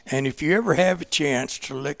And if you ever have a chance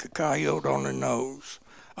to lick a coyote on the nose,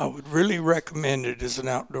 I would really recommend it as an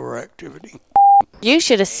outdoor activity. You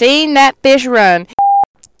should have seen that fish run.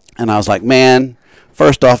 And I was like, man,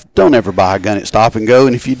 first off, don't ever buy a gun at Stop and Go.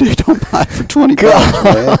 And if you do, don't buy it for $20,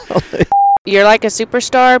 man. You're like a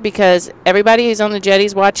superstar because everybody who's on the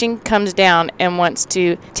jetties watching comes down and wants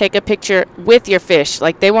to take a picture with your fish.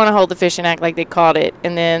 Like, they want to hold the fish and act like they caught it.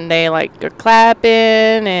 And then they, like, are clapping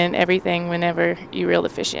and everything whenever you reel the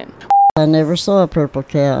fish in. I never saw a purple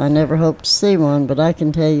cow. I never hoped to see one, but I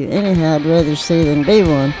can tell you anyhow, I'd rather see than be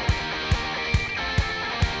one.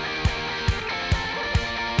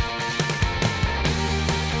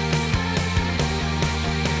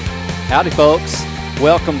 Howdy, folks.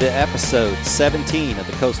 Welcome to episode 17 of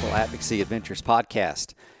the Coastal Advocacy Adventures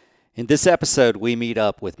podcast. In this episode, we meet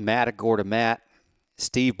up with Matagorda Matt,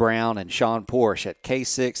 Steve Brown, and Sean Porsche at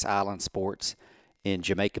K6 Island Sports in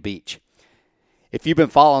Jamaica Beach. If you've been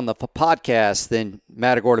following the podcast, then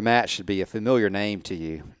Matagorda Matt should be a familiar name to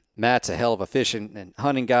you. Matt's a hell of a fishing and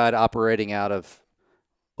hunting guide operating out of,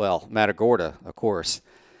 well, Matagorda, of course.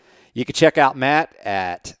 You can check out Matt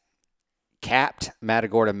at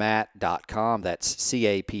captmatagordamat.com. That's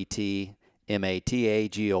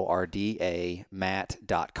CAPTMATAGORDA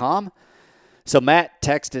Matt.com. So Matt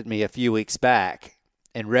texted me a few weeks back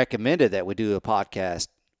and recommended that we do a podcast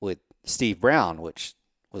with Steve Brown, which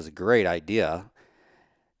was a great idea.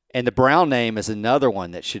 And the Brown name is another one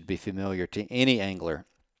that should be familiar to any angler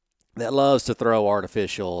that loves to throw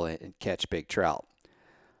artificial and catch big trout.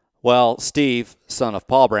 Well, Steve, son of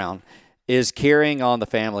Paul Brown, is carrying on the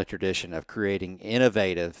family tradition of creating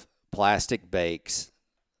innovative plastic bakes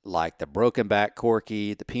like the broken back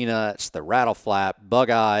corky, the peanuts, the rattle flap, bug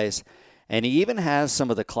eyes, and he even has some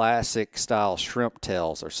of the classic style shrimp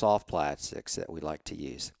tails or soft plastics that we like to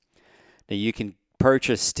use. Now you can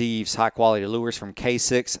purchase Steve's high quality lures from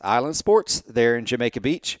K6 Island Sports there in Jamaica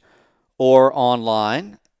Beach or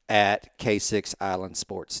online at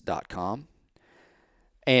k6islandsports.com.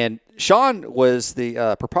 And Sean was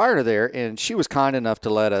the proprietor there, and she was kind enough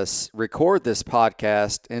to let us record this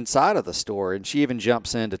podcast inside of the store. And she even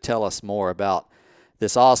jumps in to tell us more about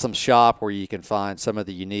this awesome shop where you can find some of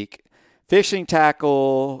the unique fishing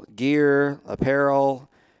tackle, gear, apparel.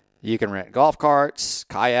 You can rent golf carts,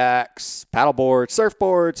 kayaks, paddleboards,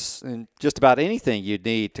 surfboards, and just about anything you'd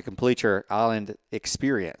need to complete your island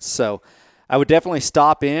experience. So I would definitely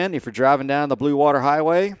stop in if you're driving down the Blue Water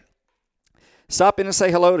Highway. Stop in and say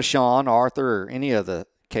hello to Sean, Arthur, or any of the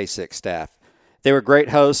K6 staff. They were great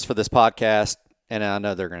hosts for this podcast, and I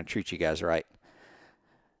know they're going to treat you guys right.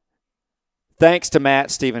 Thanks to Matt,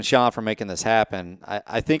 Steve, and Sean for making this happen.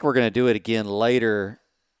 I think we're going to do it again later,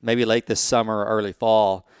 maybe late this summer or early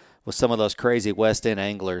fall, with some of those crazy West End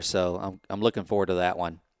anglers, so I'm looking forward to that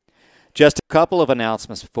one. Just a couple of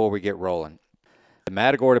announcements before we get rolling. The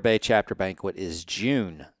Matagorda Bay Chapter Banquet is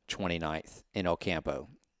June 29th in Ocampo.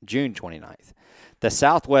 June 29th. The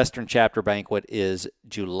Southwestern Chapter Banquet is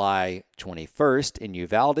July 21st in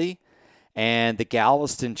Uvalde, and the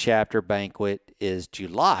Galveston Chapter Banquet is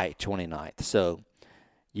July 29th. So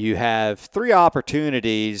you have 3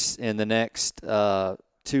 opportunities in the next 2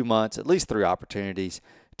 months, at least 3 opportunities,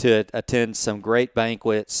 to attend some great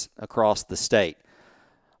banquets across the state.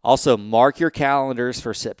 Also, mark your calendars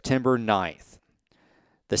for September 9th.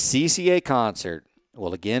 The CCA concert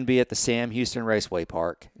will again be at the Sam Houston Raceway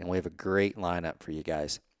Park, and we have a great lineup for you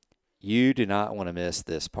guys. You do not want to miss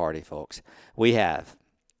this party, folks. We have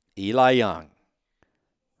Eli Young,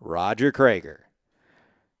 Roger Krager,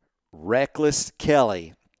 Reckless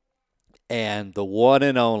Kelly, and the one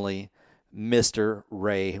and only Mr.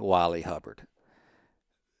 Ray Wiley Hubbard.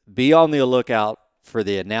 Be on the lookout for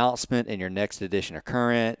the announcement in your next edition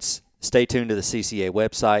occurrence. Stay tuned to the CCA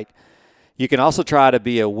website. You can also try to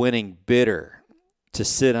be a winning bidder to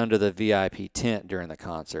sit under the VIP tent during the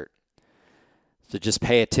concert. So just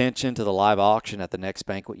pay attention to the live auction at the next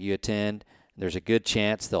banquet you attend. There's a good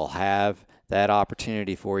chance they'll have that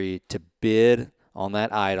opportunity for you to bid on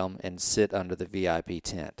that item and sit under the VIP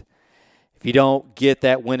tent. If you don't get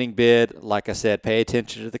that winning bid, like I said, pay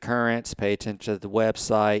attention to the currents, pay attention to the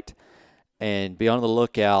website, and be on the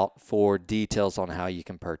lookout for details on how you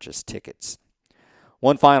can purchase tickets.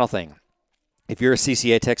 One final thing. If you're a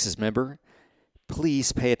CCA Texas member,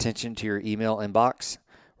 please pay attention to your email inbox.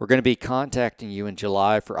 We're going to be contacting you in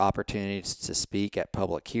July for opportunities to speak at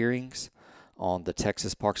public hearings on the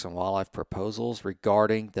Texas Parks and Wildlife proposals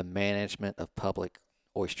regarding the management of public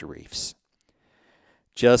oyster reefs.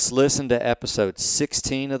 Just listen to episode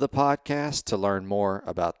 16 of the podcast to learn more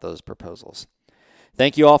about those proposals.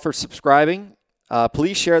 Thank you all for subscribing.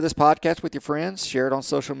 Please share this podcast with your friends. Share it on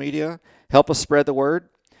social media. Help us spread the word.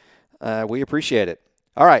 we appreciate it.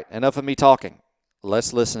 All right, enough of me talking.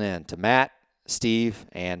 Let's listen in to Matt, Steve,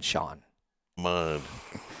 and Sean. Mine.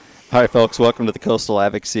 All right, folks, welcome to the Coastal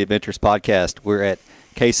Advocacy Adventures podcast. We're at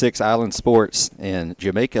K6 Island Sports in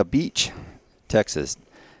Jamaica Beach, Texas,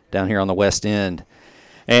 down here on the west end.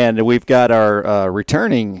 And we've got our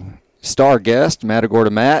returning star guest,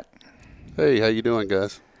 Matagorda Matt. Hey, how you doing,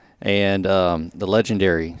 guys? And the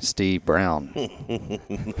legendary Steve Brown.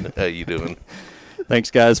 How you doing?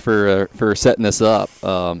 Thanks, guys, for setting this up.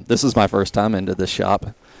 This is my first time into this shop,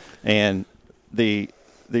 and the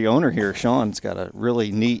owner here, Sean's got a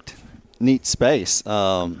really neat space.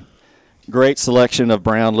 Great selection of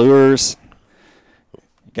Brown lures.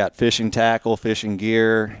 Got fishing tackle, fishing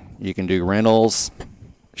gear. You can do rentals.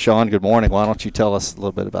 Sean, good morning. Why don't you tell us a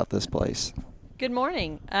little bit about this place? Good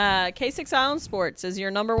morning. K6 Island Sports is your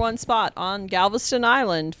number one spot on Galveston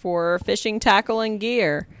Island for fishing tackle and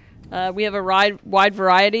gear. We have a wide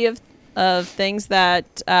variety of things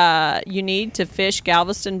that you need to fish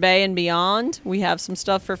Galveston Bay and beyond. We have some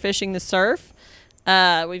stuff for fishing the surf.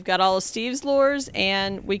 We've got all of Steve's lures,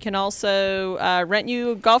 and we can also rent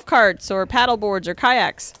you golf carts or paddle boards or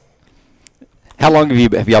kayaks. How long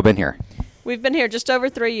have y'all been here? We've been here just over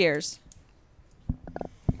 3 years.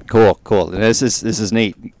 Cool. And this is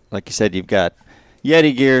neat. Like you said, you've got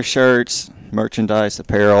Yeti gear, shirts, merchandise,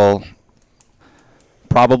 apparel.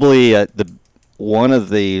 Probably one of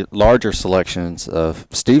the larger selections of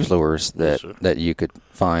Steve's lures that you could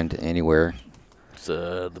find anywhere. It's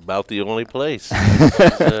about the only place.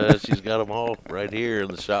 She's got them all right here in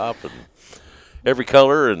the shop, and every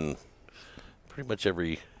color and pretty much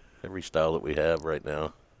every style that we have right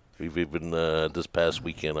now. We've even this past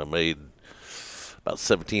weekend I made about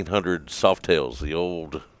 1,700 soft tails, the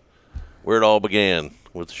old where it all began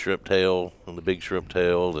with the shrimp tail and the big shrimp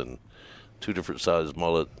tail and 2 different sized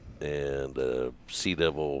mullet and a sea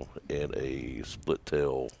devil and a split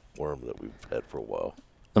tail worm that we've had for a while.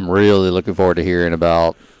 I'm really looking forward to hearing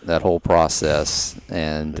about that whole process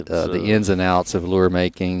and the ins and outs of lure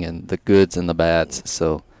making and the goods and the bads.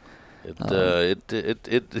 So it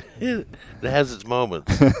has its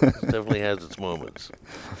moments. It definitely has its moments.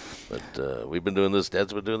 But we've been doing this.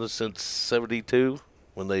 Dad's been doing this since '72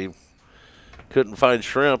 when they couldn't find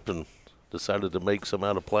shrimp and decided to make some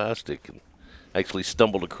out of plastic, and actually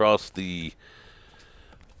stumbled across the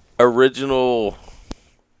original,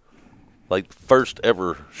 first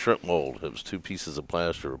ever shrimp mold. It was 2 pieces of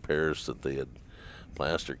plaster repairs that they had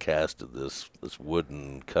plaster casted this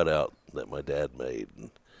wooden cutout that my dad made. And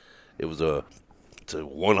it's a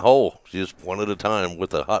one hole, just one at a time,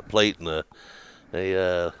 with a hot plate and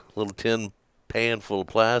a little tin pan full of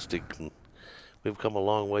plastic. And we've come a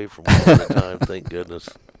long way from one at a time, thank goodness.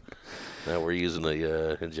 Now we're using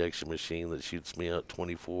a injection machine that shoots me out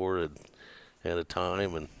 24 at a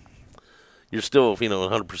time, and you're still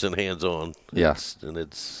 100% hands on. Yes, and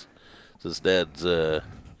it's since Dad's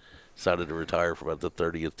decided to retire for about the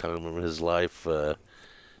 30th time of his life.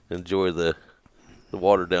 Enjoy the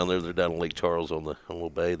water down there. They're down in Lake Charles on the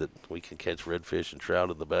little bay that we can catch redfish and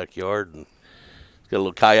trout in the backyard, and he's got a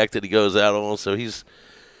little kayak that he goes out on. So he's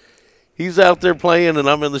out there playing, and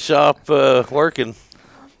I'm in the shop working.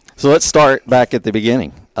 So let's start back at the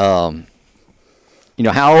beginning. How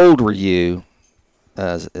old were you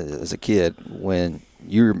as a kid when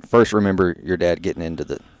you first remember your dad getting into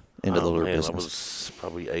the lure business? I was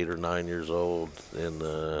probably 8 or 9 years old, and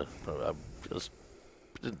I just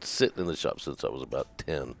been sitting in the shop since I was about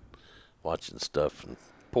 10, watching stuff and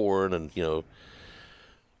pouring and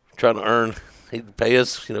trying to earn. He'd pay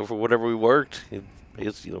us for whatever we worked. He'd pay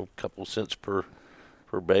us a couple cents per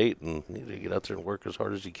bait, and you get out there and work as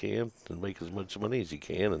hard as you can and make as much money as you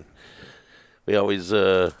can. And we always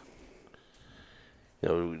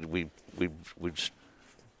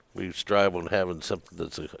we strive on having something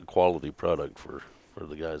that's a quality product for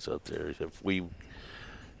the guys out there.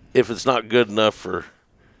 If it's not good enough for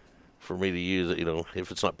me to use it,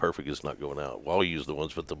 if it's not perfect, it's not going out. Well, I'll use the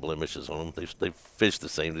ones with the blemishes on them. They fish the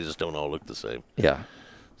same. They just don't all look the same. Yeah.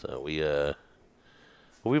 So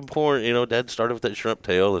we've been pouring. Dad started with that shrimp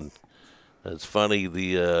tail, and it's funny.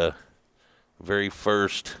 The very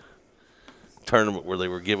first tournament where they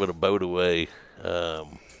were giving a boat away,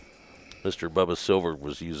 Mr. Bubba Silver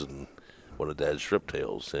was using one of Dad's shrimp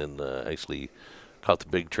tails and actually caught the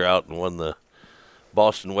big trout and won the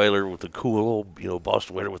Boston Whaler with the cool old,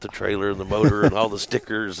 Boston Whaler with the trailer and the motor and all the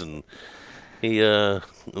stickers. And he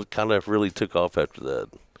kind of really took off after that.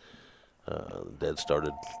 Dad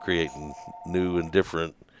started creating new and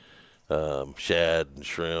different shad and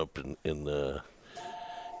shrimp and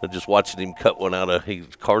just watching him cut one he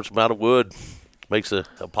carves them out of wood, makes a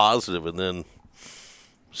positive, and then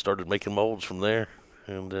started making molds from there,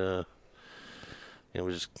 and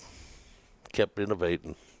we just kept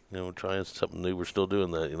innovating. Trying something new. We're still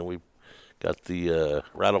doing that. We got the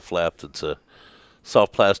rattle flap. That's a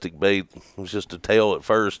soft plastic bait. It was just a tail at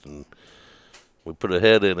first, and we put a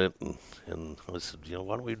head in it, and I said,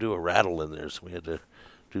 why don't we do a rattle in there? So we had to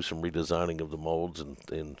do some redesigning of the molds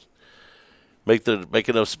and make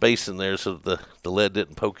enough space in there so that the lead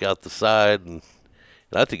didn't poke out the side, and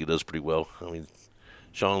I think it does pretty well. I mean,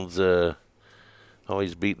 Sean's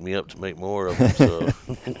always beating me up to make more of them. So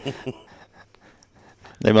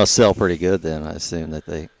they must sell pretty good then. I assume that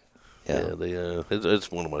they. Yeah,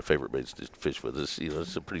 it's one of my favorite baits to fish with.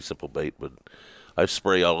 It's a pretty simple bait, but I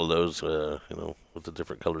spray all of those, with the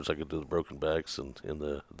different colors. I could do the broken backs and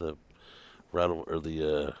the rattle or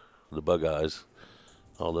the bug eyes.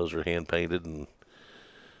 All those are hand painted, and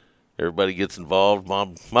everybody gets involved.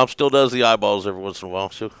 Mom still does the eyeballs every once in a while.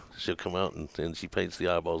 She'll come out and she paints the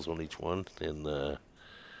eyeballs on each one, and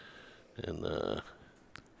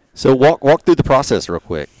So walk through the process real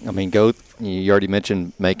quick. I mean, you already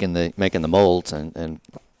mentioned making the molds and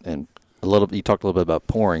a little. You talked a little bit about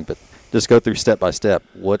pouring, but just go through step by step.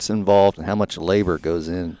 What's involved and how much labor goes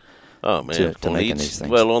in. Oh man, to making these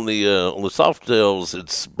things. Well, on the soft tails,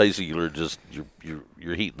 it's basically just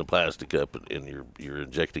you're heating the plastic up and you're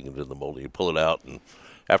injecting it in the mold. And you pull it out, and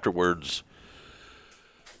afterwards,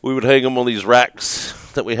 we would hang them on these racks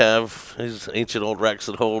that we have, these ancient old racks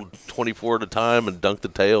that hold 24 at a time, and dunk the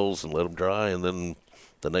tails and let them dry. And then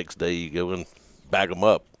the next day you go and bag them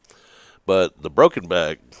up. But the broken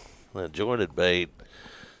back, that jointed bait,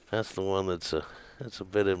 that's the one that's a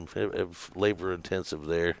bit of labor intensive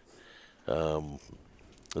there.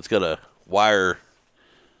 It's got a wire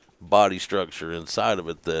body structure inside of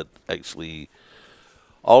it that actually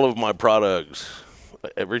all of my products,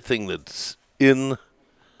 everything that's in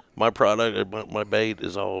my product, my bait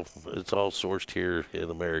it's all sourced here in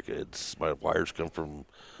America. My wires come from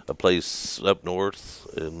a place up north,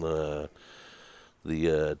 and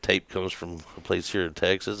the tape comes from a place here in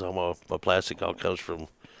Texas. My plastic all comes from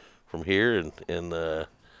here, and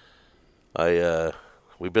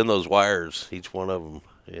we bend those wires, each one of them,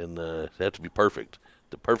 and they have to be perfect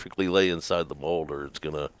to perfectly lay inside the mold, or it's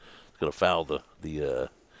gonna foul the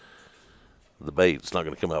bait. It's not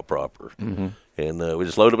gonna come out proper. Mm-hmm. And we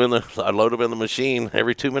just load them in the machine.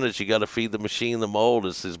 Every 2 minutes, you got to feed the machine the mold.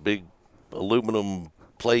 It's these big aluminum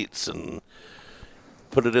plates, and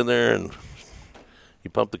put it in there, and you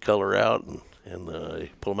pump the color out, and you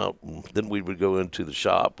pull them out. And then we would go into the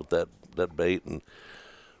shop with that bait, and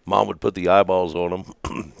Mom would put the eyeballs on them,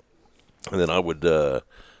 and then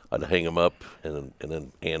I'd hang them up and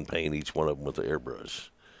then hand paint each one of them with an airbrush.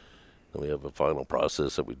 Then we have a final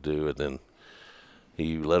process that we do, and then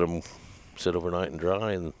you let them sit overnight and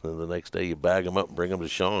dry, and then the next day you bag them up and bring them to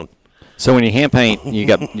Sean. So when you hand paint, you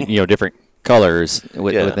got different colors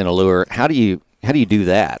within a lure. How do you do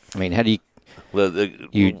that? I mean, how do you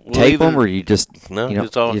tape them, or you just no?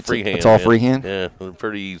 It's all freehand. It's all freehand. Yeah, a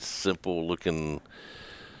pretty simple looking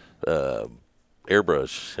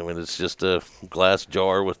airbrush. I mean, it's just a glass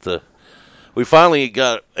jar with the. We finally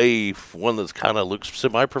got one that's kind of looks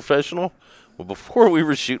semi-professional. Well, before we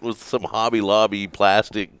were shooting with some Hobby Lobby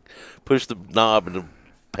plastic, push the knob and the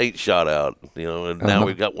paint shot out, and now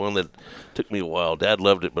we've got one that took me a while. Dad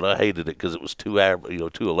loved it, but I hated it because it was too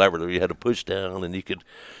elaborate. You had to push down, and you could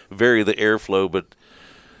vary the airflow, but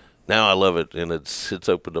now I love it, and it's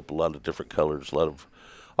opened up a lot of different colors.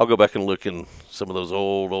 I'll go back and look in some of those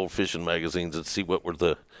old fishing magazines and see what were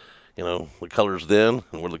the colors then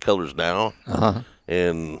and what are the colors now,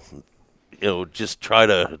 and just try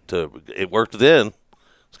to. It worked then.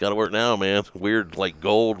 It's got to work now, man. Weird, like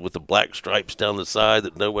gold with the black stripes down the side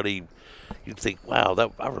that you'd think, wow,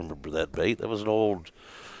 I remember that bait. That was an old,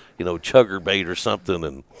 chugger bait or something,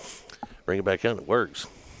 and bring it back out. It works.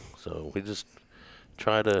 So we just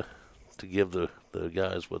try to give the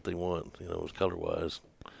guys what they want, color wise.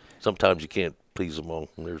 Sometimes you can't please them all.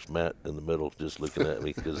 There's Matt in the middle just looking at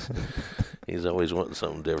me because he's always wanting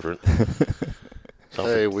something different.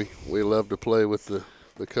 Hey, we love to play with the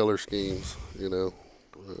color schemes,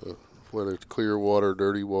 whether it's clear water,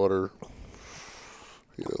 dirty water,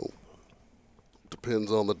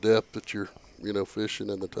 depends on the depth that you're,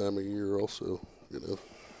 fishing and the time of year also,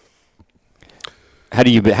 How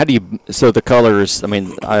do you, so the colors, I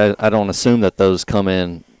mean, I don't assume that those come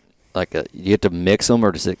in, you have to mix them,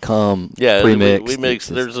 or does it come pre-mixed? We mix,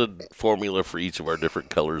 there's a formula for each of our different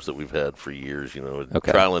colors that we've had for years,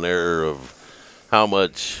 trial and error of how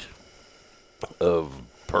much of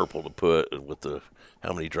purple to put with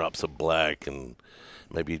how many drops of black, and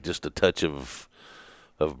maybe just a touch of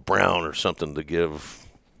brown or something to give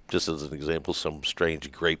just as an example, some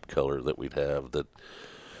strange grape color that we'd have that,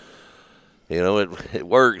 it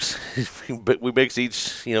works. But we mix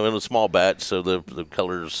each, in a small batch, so the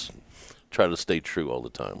colors try to stay true all the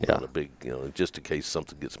time. Yeah. Not a big, just in case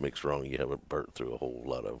something gets mixed wrong, you haven't burnt through a whole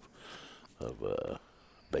lot of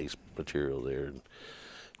base material there. And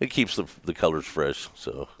it keeps the colors fresh.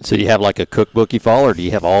 So do you have like a cookbook you follow, or do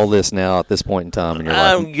you have all this now at this point in time, and you're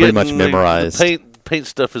like pretty much memorized? The paint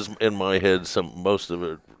stuff is in my head, most of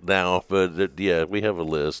it now. But we have a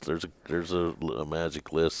list. There's a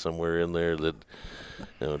magic list somewhere in there that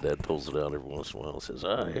Dad pulls it out every once in a while and says,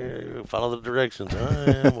 here, follow the directions.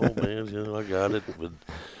 I am old man, I got it. But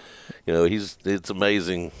it's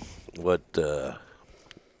amazing what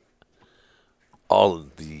all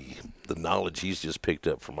of the knowledge he's just picked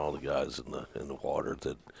up from all the guys in the water.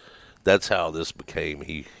 That's how this became.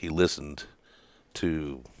 He listened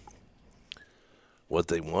to what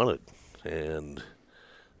they wanted, and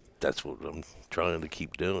that's what I'm trying to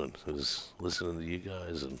keep doing, is listening to you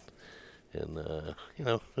guys, and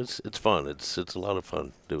it's fun. It's a lot of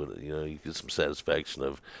fun doing it. You get some satisfaction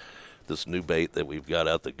of this new bait that we've got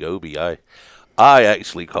out, the goby. I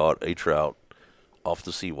actually caught a trout off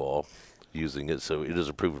the seawall using it, so it is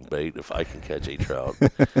a proven bait. If I can catch a trout,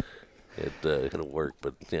 it'll work.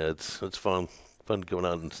 But it's fun going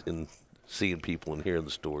out and seeing people and hearing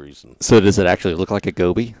the stories. And so does it actually look like a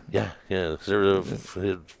goby? Yeah.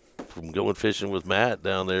 From going fishing with Matt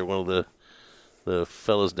down there, one of the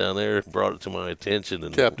fellas down there brought it to my attention.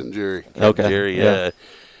 And Captain Jerry. Jerry, yeah.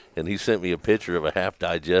 And he sent me a picture of a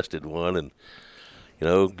half-digested one. And,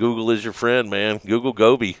 Google is your friend, man. Google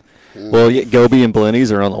goby. Well, goby and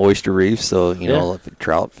blennies are on the oyster reef, so if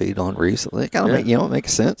trout feed on reefs, it kind of it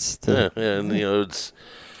makes sense. And it's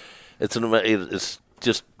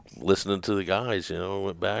just listening to the guys. I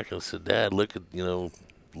went back and said, Dad, look at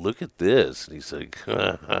this. And he said,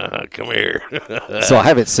 come here. So I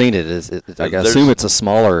haven't seen it. I assume it's a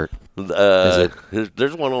smaller.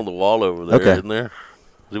 There's one on the wall over there, okay. Isn't there?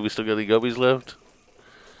 Do we still got any gobies left?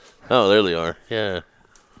 Oh, there they are. Yeah.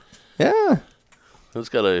 Yeah. It's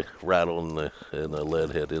got a rattle and a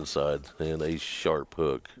lead head inside and a sharp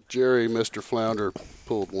hook. Jerry, Mr. Flounder,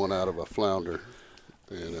 pulled one out of a flounder.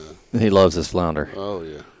 And he loves his flounder. Oh,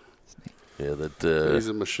 yeah. Yeah, he's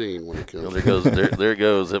a machine when he comes. There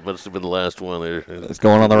goes. That must have been the last one there. It's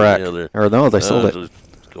going on the rack. Or no, they sold it.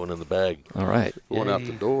 It's going in the bag. All right. Going out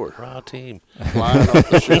the door. Raw team. Flying off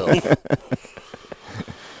the shelf.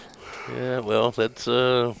 Yeah, well, that's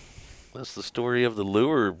the story of the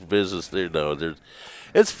lure business there. No,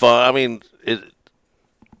 it's fun. I mean,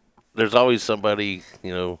 there's always somebody,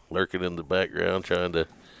 lurking in the background trying to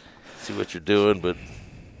see what you're doing, but,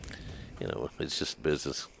 it's just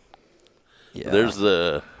business. Yeah. There's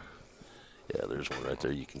one right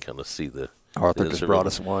there. You can kind of see the. Arthur just brought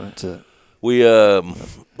us one. We for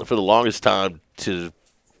the longest time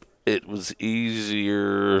it was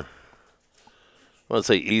easier. I won't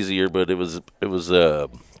say easier, but it was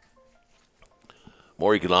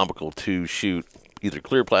more economical to shoot either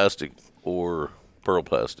clear plastic or pearl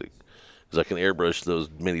plastic, because I can airbrush those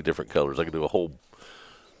many different colors. I can do a whole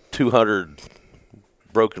 200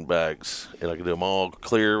 broken backs, and I can do them all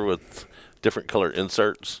clear with different color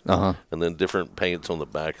inserts, and then different paints on the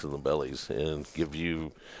backs and the bellies, and give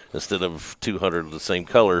you, instead of 200 of the same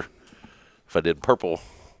color, if I did purple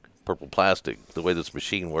plastic, the way this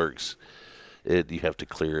machine works, you have to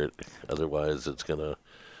clear it, otherwise it's gonna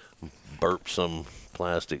burp some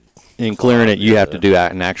plastic. In clearing it, you have to do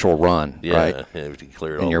an actual run, right? Yeah, you have to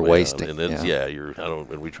clear it, and you're wasting. And then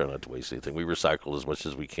and we try not to waste anything. We recycle as much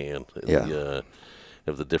as we can.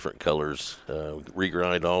 Of the different colors,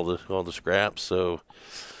 regrind all the scraps, so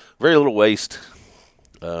very little waste.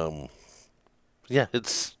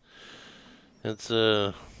 It's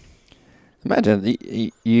Imagine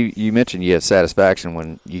you mentioned you have satisfaction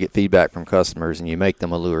when you get feedback from customers and you make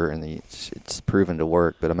them a lure and it's proven to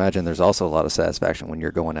work. But imagine there's also a lot of satisfaction when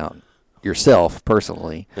you're going out yourself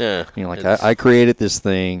personally. Yeah, I created this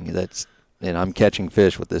thing and I'm catching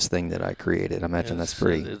fish with this thing that I created. I imagine that's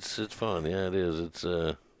pretty. It's fun. Yeah, it is. It's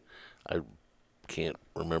I can't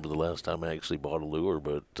remember the last time I actually bought a lure,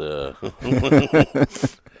 but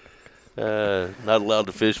not allowed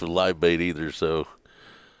to fish with live bait either. So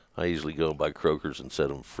I usually go and buy croakers and set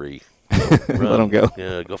them free. Let them go.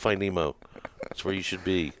 Yeah, go find Nemo. That's where you should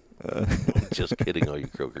be. Just kidding, all you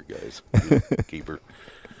croaker guys. Keeper.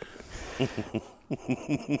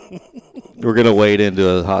 We're gonna wade into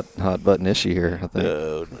a hot button issue here, I think.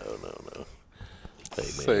 No. Hey,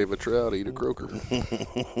 save a trout, eat a croaker.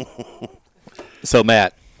 So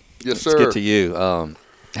Matt, yes, let's sir. get to you.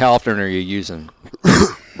 How often are you using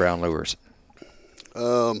brown lures?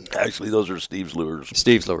 Actually, those are Steve's lures.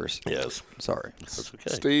 Steve's lures. Yes. Sorry. That's okay.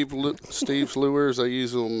 Steve's lures, I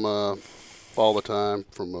use them all the time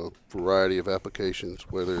from a variety of applications,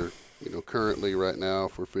 whether, currently right now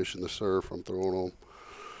if we're fishing the surf, I'm throw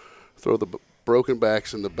the broken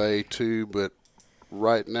backs in the bay too, but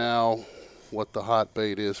right now what the hot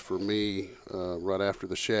bait is for me, right after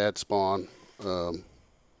the shad spawn,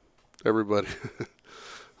 everybody,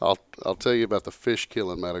 I'll tell you about the fish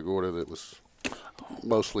kill in Matagorda that was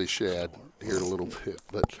mostly shad here in a little bit,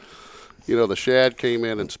 but the shad came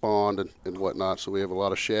in and spawned and whatnot, so we have a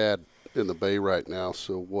lot of shad in the bay right now.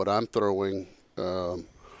 So what I'm throwing,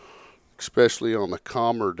 especially on the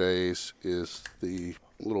calmer days, is the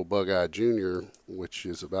little Bug-Eye Junior, which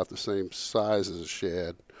is about the same size as a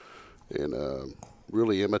shad and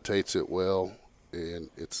really imitates it well, and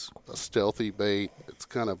it's a stealthy bait. It's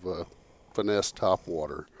kind of a finesse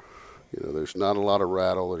topwater. There's not a lot of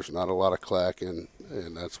rattle, there's not a lot of clacking,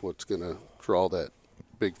 and that's what's going to draw that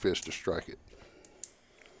big fish to strike it.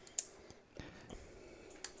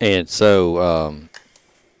 And so,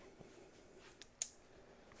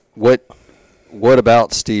 what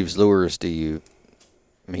about Steve's lures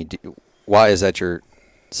why is that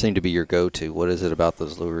seem to be your go-to? What is it about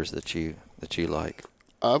those lures that you like?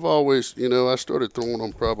 I've always, I started throwing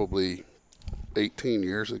them probably 18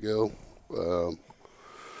 years ago.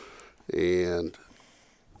 And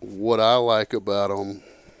what I like about them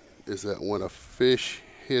is that when a fish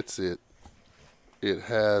hits it,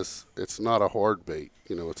 it's not a hard bait,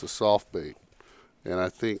 it's a soft bait. And I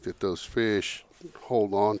think that those fish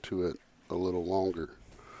hold on to it a little longer.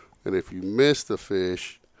 And if you miss the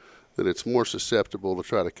fish, then it's more susceptible to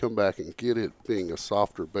try to come back and get it being a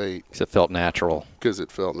softer bait. Because it felt natural.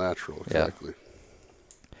 Exactly.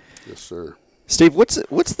 Yeah. Yes, sir. Steve, what's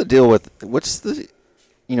the deal with,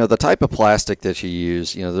 the type of plastic that you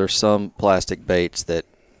use? There's some plastic baits that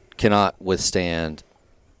cannot withstand,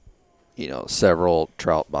 several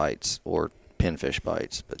trout bites or pinfish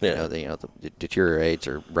bites, but the deteriorates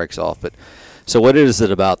or breaks off. But so, what is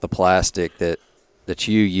it about the plastic that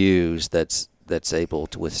you use that's able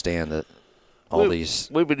to withstand all these?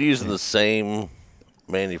 We've been using the same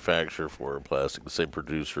manufacturer for our plastic, the same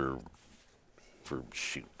producer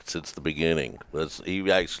since the beginning.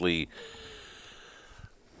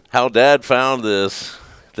 How Dad found this,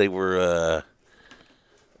 they were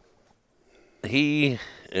he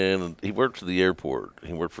worked for the airport.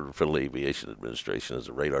 He worked for the Federal Aviation Administration as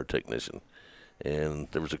a radar technician. And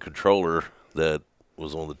there was a controller that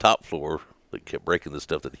was on the top floor that kept breaking the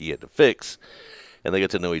stuff that he had to fix. And they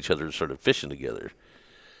got to know each other and started fishing together.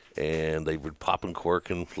 And they would pop and cork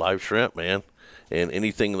and live shrimp, man. And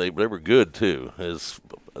anything, they were good, too.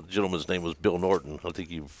 The gentleman's name was Bill Norton. I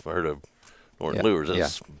think you've heard of Norton Lures.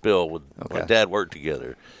 That's Bill. My dad worked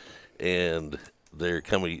together. And they're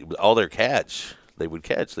coming, all their catch, they would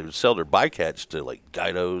sell their bycatch to like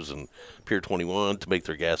Guidos and Pier 21 to make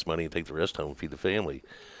their gas money and take the rest home and feed the family.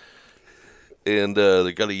 And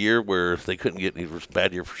they got a year where they couldn't get any. It was a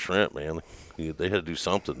bad year for shrimp, man. They had to do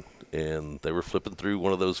something. And they were flipping through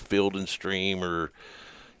one of those Field and Stream or,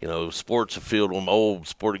 Sports Field, old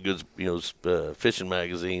sporting goods, fishing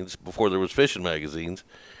magazines before there was fishing magazines.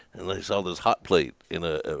 And they saw this hot plate it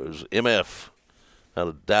was MF out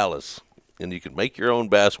of Dallas. And you could make your own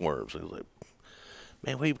bass worms. I was like,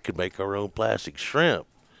 man, we could make our own plastic shrimp.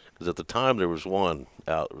 Because at the time there was one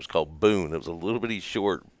out. It was called Boone. It was a little bitty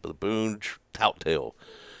short, the Boone tout tail.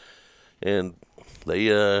 And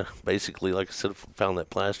they basically, like I said, found that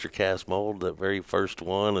plaster cast mold, that very first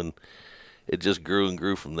one, and it just grew and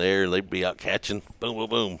grew from there. And they'd be out catching, boom, boom,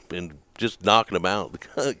 boom, and just knocking them out.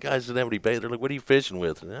 The guys didn't have any bait. They're like, what are you fishing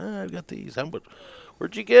with? And, I've got these.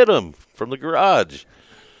 Where'd you get them? From the garage.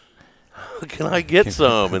 Can I get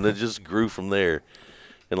some? And it just grew from there.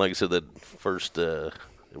 And like I said, that first, it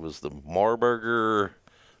was the Marburger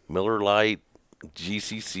Miller Lite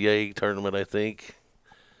GCCA tournament, I think.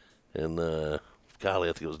 And, golly,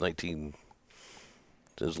 I think it was late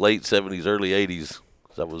 70s, early 80s.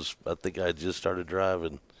 I think I had just started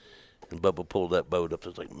driving. And Bubba pulled that boat up. I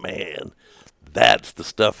was like, man, that's the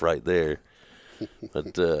stuff right there.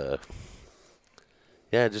 But,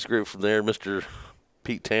 yeah, I just grew from there. Mr.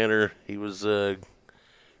 Pete Tanner, he was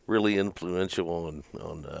really influential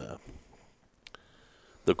on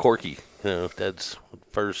the Corky. Dad's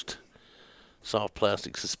first soft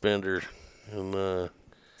plastic suspender, and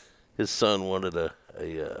his son wanted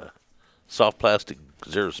a soft plastic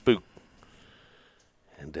Zero Spook.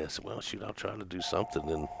 And Dad said, well, shoot, I'll try to do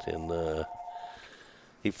something. And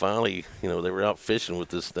he finally, they were out fishing with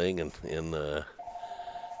this thing, and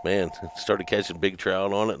man, started catching big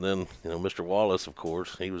trout on it. And then, Mr. Wallace, of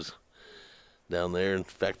course, he was down there. In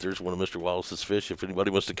fact, there's one of Mr. Wallace's fish. If anybody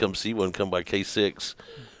wants to come see one, come by K6.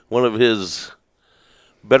 One of his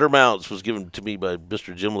better mounts was given to me by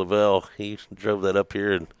Mr. Jim Lavelle. He drove that up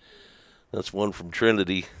here, and that's one from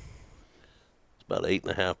Trinity. It's about an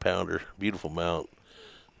 8.5 pounder. Beautiful mount.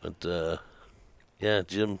 But, yeah,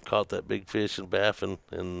 Jim caught that big fish in Baffin,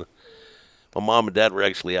 and my mom and dad were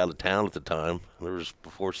actually out of town at the time. There was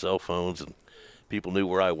before cell phones, and people knew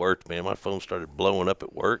where I worked. Man, my phone started blowing up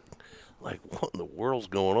at work. Like, what in the world's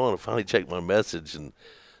going on? I finally checked my message, and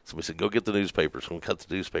somebody said, go get the newspaper. So we cut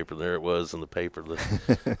the newspaper, and there it was in the paper.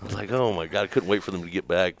 I was like, oh, my God. I couldn't wait for them to get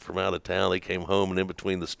back from out of town. They came home, and in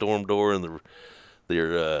between the storm door and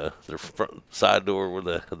their front side door where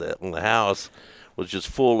the house was just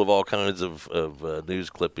full of all kinds of news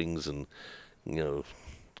clippings and,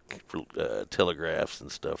 telegraphs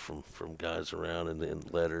and stuff from guys around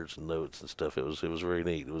and letters and notes and stuff. It was very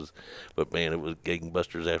neat. But man, it was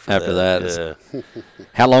gangbusters after that. Yeah.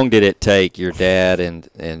 How long did it take your dad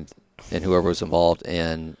and whoever was involved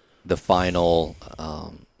in the final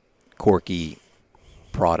Corky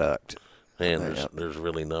product? Man, there's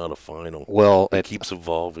really not a final. Well, it keeps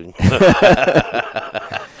evolving.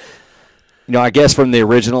 I guess from the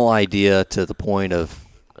original idea to the point of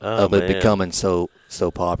it man. becoming so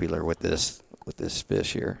popular with this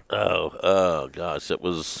fish here. Oh gosh, it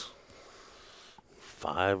was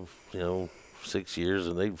 6 years,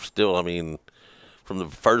 and they've still. I mean, from the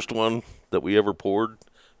first one that we ever poured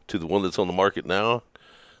to the one that's on the market now,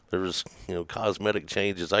 there's cosmetic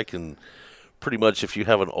changes. I can pretty much, if you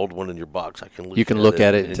have an old one in your box, I can look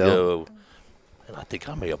at it and go, and I think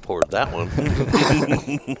I may have poured that one.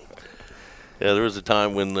 Yeah, there was a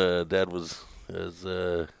time when Dad was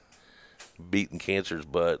beating cancer's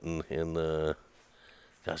butt, and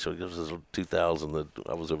gosh, it was 2000 that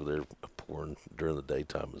I was over there pouring during the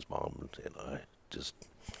daytime. His mom and I just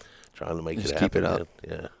trying to make it happen. Keep it up.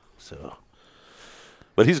 Yeah. So,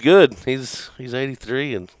 but he's good. He's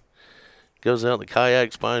 83 and goes out in the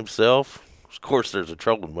kayaks by himself. Of course, there's a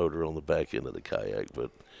trolling motor on the back end of the kayak,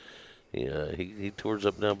 but yeah, he tours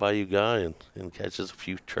up and down Bayou Guy and catches a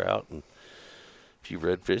few trout and a few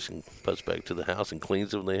redfish and puts back to the house and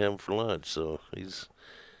cleans them and they have them for lunch. So he's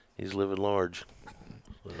living large.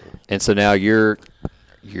 And so now you're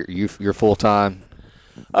full time.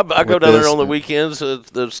 I go down there on the weekends.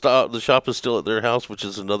 The shop is still at their house, which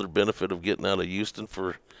is another benefit of getting out of Houston.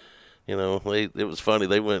 It was funny.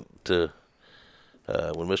 They went to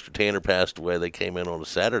when Mr. Tanner passed away. They came in on a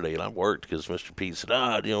Saturday, and I worked because Mr. Pete said,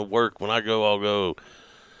 work when I go, I'll go.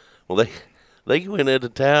 Well, they went into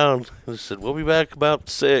town and said, we'll be back about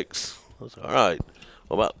 6. I was like, all right.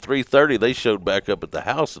 Well, about 3:30, they showed back up at the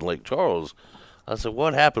house in Lake Charles. I said,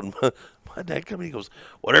 what happened? My dad came in, he goes,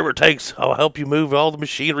 whatever it takes, I'll help you move all the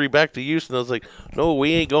machinery back to Houston. I was like, no,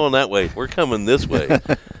 we ain't going that way. We're coming this way.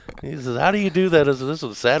 He says, how do you do that? I said, this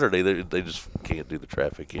is Saturday. They just can't do the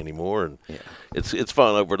traffic anymore. And it's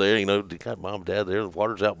fun over there. You got mom and dad there. The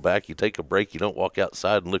water's out back. You take a break. You don't walk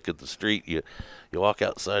outside and look at the street. You walk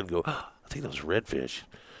outside and go, I think that was a redfish.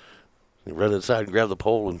 You run inside and grab the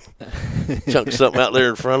pole and chunk something out there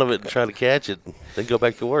in front of it and try to catch it, and then go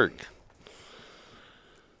back to work.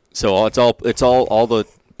 So it's all the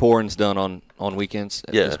pouring's done on weekends.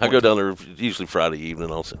 Yeah, I go down there usually Friday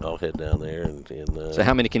evening. I'll head down there and so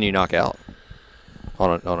how many can you knock out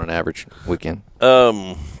on an average weekend?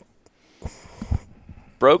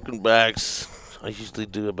 Broken backs, I usually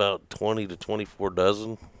do about 20 to 24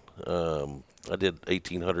 dozen. I did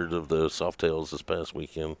 1,800 of the soft tails this past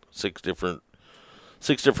weekend. Six different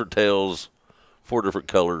tails, 4 different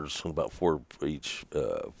colors, and about 4 each,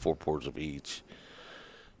 4 pours of each.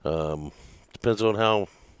 Depends on how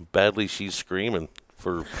badly she's screaming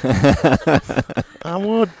for. I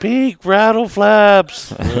want pink rattle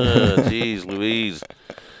flaps. Jeez, Louise.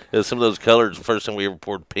 Yeah, some of those colors. The first time we ever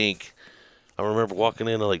poured pink, I remember walking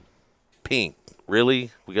in and like, pink.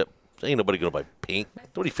 Really? Ain't nobody gonna buy pink.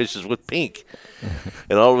 Nobody fishes with pink.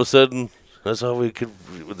 And all of a sudden, that's all we could.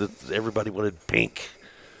 Everybody wanted pink.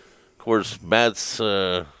 Of course, Matt's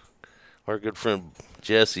our good friend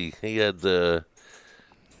Jesse. He had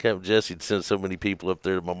Captain Jesse sent so many people up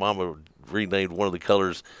there. My mama renamed one of the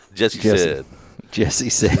colors. Jesse said. Yeah.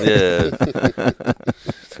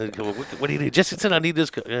 What do you need? Jesse said I need this.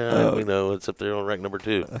 We know it's up there on rack number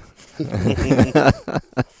 2.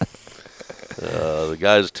 The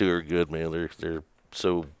guys too are good, man. They're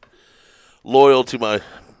so loyal to my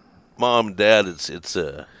mom and dad. It's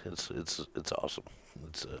awesome.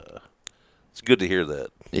 It's good to hear that.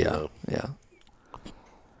 Yeah. Yeah.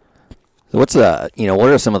 So what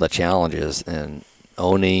are some of the challenges in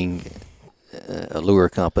owning a lure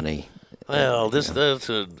company Well, that's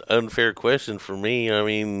an unfair question for me. I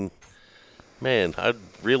mean, man,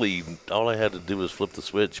 all I had to do was flip the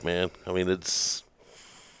switch, man. I mean, it's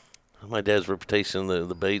my dad's reputation.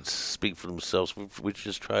 The baits speak for themselves. We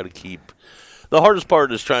just try to keep. The hardest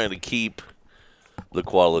part is trying to keep the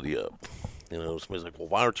quality up. You know, somebody's like, well,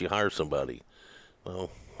 why don't you hire somebody? Well,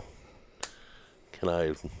 can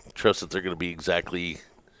I trust that they're going to be exactly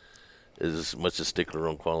as much a stickler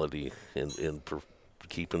on quality and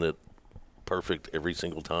keeping it perfect every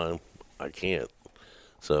single time? I can't.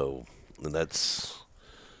 So, and that's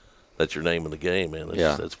your name in the game, man.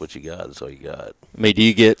 That's what you got. That's all you got. I mean, do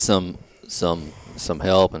you get some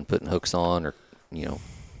help in putting hooks on, or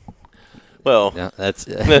Well, yeah, that's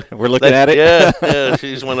we're looking at it. Yeah,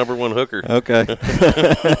 she's my number one hooker. Okay.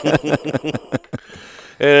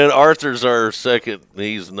 And Arthur's our second.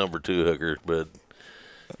 He's the number 2 hooker, but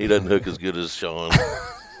he doesn't hook as good as Sean.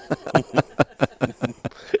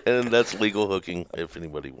 And that's legal hooking, if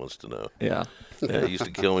anybody wants to know. Yeah. It used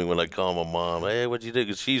to kill me when I call my mom, hey, what'd you do?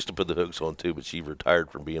 Because she used to put the hooks on too, but she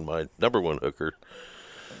retired from being my number 1 hooker.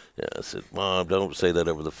 Yeah, I said, Mom, don't say that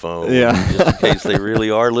over the phone. Yeah. Just in case they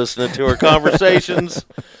really are listening to our conversations.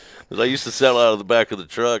 Because I used to sell out of the back of the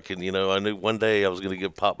truck, and, I knew one day I was going to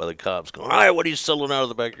get popped by the cops going, hey, what are you selling out of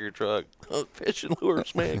the back of your truck? Oh, fishing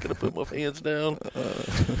lures, man. Can I put my hands down?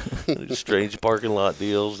 Strange parking lot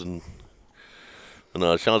deals. And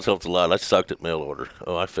no, Sean's helped a lot. I sucked at mail order.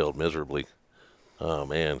 Oh, I failed miserably. Oh,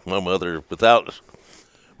 man. My mother, without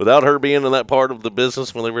her being in that part of the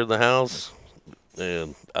business when they were in the house,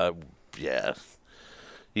 and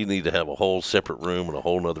you need to have a whole separate room and a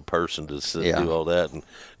whole other person to do all that. And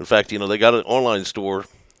in fact, they got an online store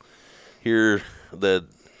here that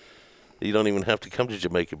you don't even have to come to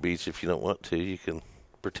Jamaica Beach if you don't want to. You can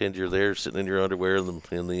pretend you're there, sitting in your underwear in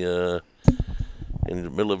the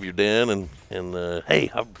middle of your den, and hey,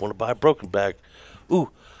 I want to buy a broken back.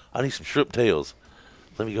 Ooh, I need some shrimp tails.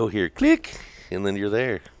 Let me go here. Click, and then you're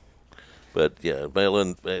there. But yeah,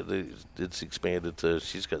 Malin, it's expanded to.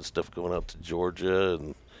 She's got stuff going out to Georgia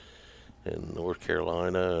and North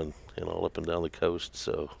Carolina and all up and down the coast.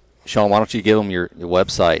 So, Sean, why don't you give them your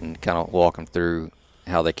website and kind of walk them through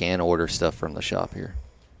how they can order stuff from the shop here?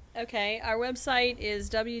 Okay, our website is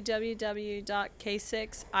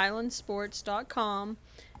www.k6islandsports.com,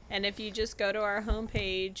 and if you just go to our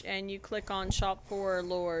homepage and you click on Shop for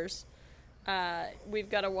Lures, we've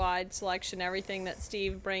got a wide selection. Everything that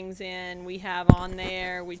Steve brings in, we have on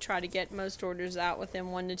there. We try to get most orders out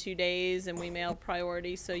within 1 to 2 days, and we mail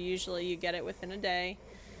priority, so usually you get it within a day.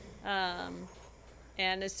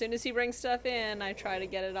 And as soon as he brings stuff in, I try to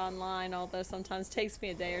get it online, although sometimes it takes me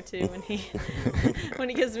a day or two when he when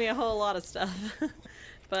he gives me a whole lot of stuff.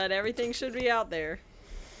 But everything should be out there.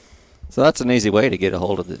 So that's an easy way to get a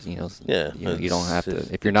hold of this. Yeah, you don't have to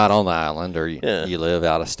if you're not on the island or you live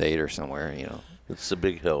out of state or somewhere. It's a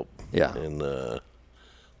big help. Yeah, and like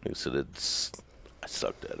I said, I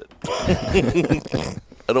sucked at it.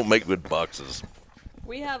 I don't make good boxes.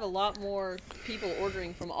 We have a lot more people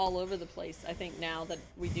ordering from all over the place, I think, now that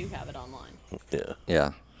we do have it online.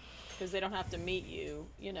 Yeah. Because they don't have to meet you,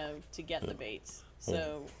 to get the baits.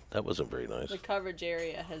 So that wasn't very nice. The coverage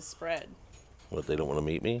area has spread. What, they don't want to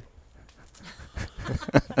meet me?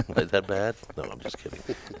 Is that bad? No, I'm just kidding.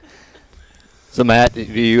 So Matt, do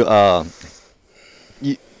you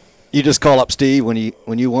just call up Steve when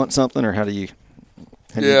you want something, or how do you?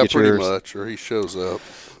 Yeah, pretty much. Or he shows up.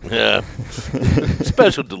 Yeah.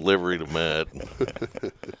 Special delivery to Matt.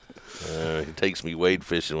 He takes me wade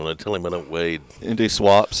fishing when I tell him I don't wade. And do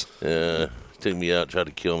swaps. Yeah. He took me out, tried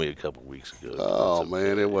to kill me a couple weeks ago. Oh,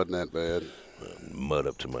 man, it wasn't that bad. Mud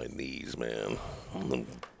up to my knees, man.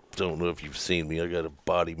 Don't know if you've seen me. I got a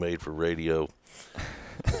body made for radio.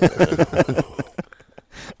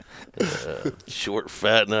 Short,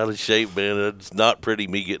 fat, and out of shape, man. It's not pretty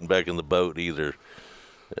me getting back in the boat either.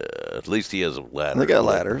 At least he has a ladder. They got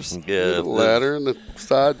ladders. Yeah, a ladder, and the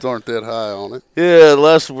sides aren't that high on it. Yeah, the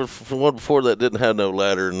last one before that didn't have no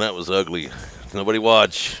ladder, and that was ugly. Nobody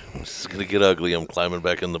watch. It's going to get ugly. I'm climbing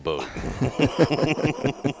back in the boat.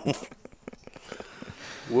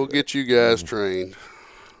 We'll get you guys trained.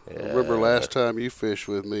 Yeah. I remember last time you fished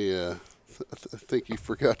with me, I think you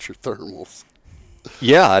forgot your thermals.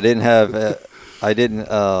 Yeah, I didn't have. I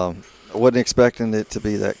wasn't expecting it to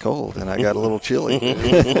be that cold, and I got a little chilly. A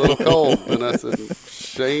little cold, and I said,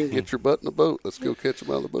 Shane, get your butt in the boat. Let's go catch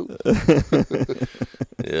him out of the boat.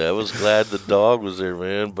 Yeah, I was glad the dog was there,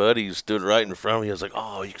 man. Buddy stood right in front of me. I was like,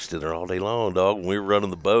 oh, you can stay there all day long, dog. When we were running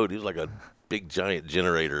the boat, he was like a big, giant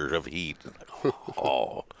generator of heat. Like,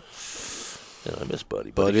 oh. Yeah, I miss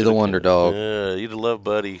Buddy. Buddy the wonder dog. Yeah, you'd love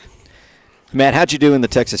Buddy. Matt, how'd you do in the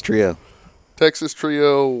Texas Trio? Texas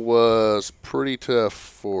Trio was pretty tough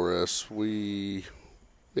for us. We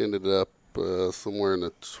ended up somewhere in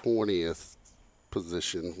the 20th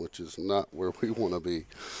position, which is not where we want to be.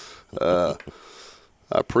 I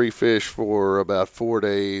pre-fished for about 4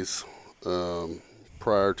 days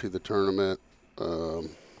prior to the tournament.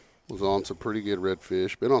 Was on some pretty good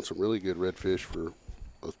redfish. Been on some really good redfish for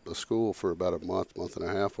a school for about a month and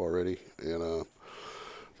a half already. And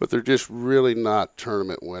but they're just really not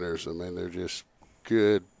tournament winners. I mean, they're just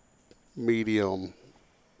good, medium,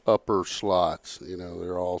 upper slots. You know,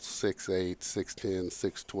 they're all 6'8", 6'10",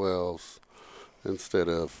 6'12", instead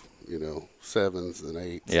of, 7s and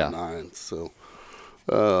 8s and 9s. So,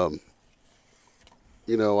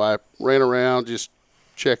 I ran around just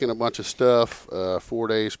checking a bunch of stuff. 4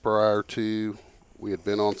 days prior to, we had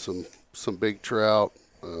been on some big trout.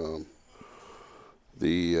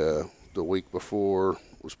 The week before,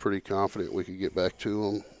 was pretty confident we could get back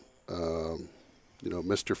to them.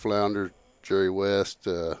 Mr. Flounder, Jerry West,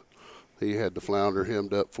 he had the flounder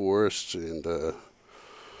hemmed up for us, and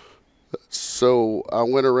so I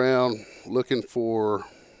went around looking for,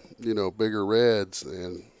 bigger reds,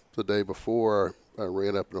 and the day before I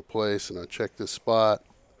ran up in a place and I checked this spot,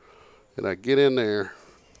 and I get in there,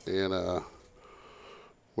 and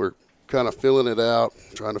we're kind of filling it out,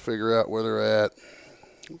 trying to figure out where they're at.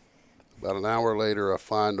 About an hour later, I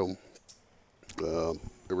find them.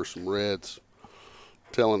 There were some reds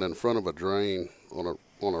tailing in front of a drain on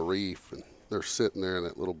a reef, and they're sitting there, and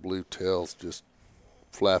that little blue tail's just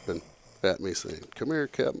flapping at me, saying, "Come here,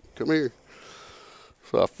 Captain, come here."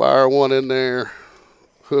 So I fire one in there,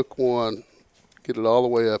 hook one, get it all the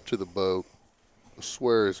way up to the boat. I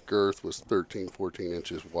swear his girth was 13, 14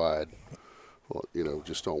 inches wide, well,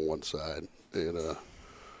 just on one side. And,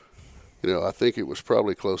 I think it was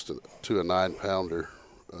probably close to a 9-pounder.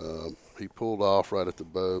 He pulled off right at the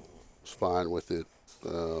boat, was fine with it.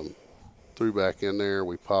 Threw back in there.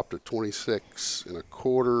 We popped a 26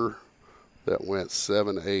 1/4 that went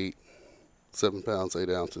 7 pounds,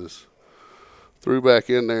 8 ounces. Threw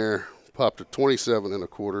back in there, popped a 27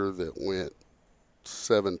 1/4 that went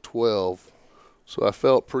 7-12. So I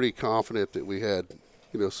felt pretty confident that we had,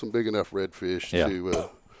 some big enough redfish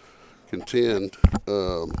to contend.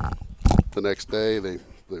 The next day they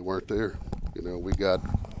weren't there. We got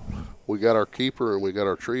our keeper and we got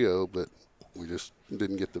our trio, but we just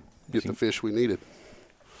didn't get the fish we needed.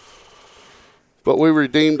 But we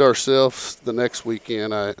redeemed ourselves the next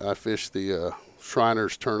weekend. I fished the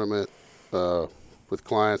Shriners tournament with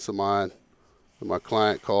clients of mine, and my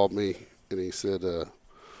client called me and he said,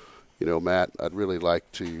 Matt, I'd really like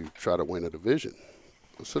to try to win a division.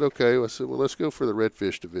 I said, okay. I said, well, let's go for the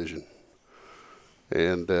redfish division.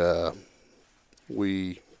 And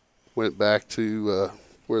we went back to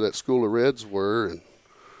where that school of reds were and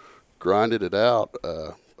grinded it out.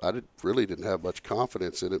 I really didn't have much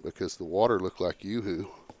confidence in it because the water looked like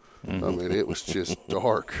yoo-hoo. Mm-hmm. I mean, it was just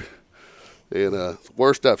dark. And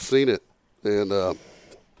worst I've seen it. And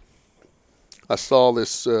I saw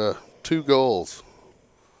this 2 gulls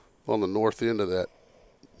on the north end of that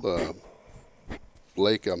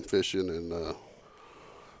lake I'm fishing, and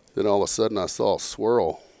then all of a sudden I saw a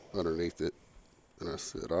swirl underneath it. And I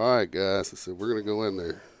said, all right, guys. I said, we're going to go in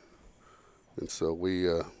there. And so we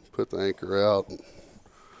put the anchor out and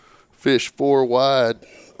fished 4 wide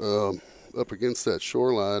up against that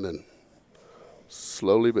shoreline, and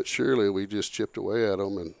slowly but surely we just chipped away at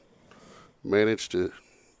them and managed to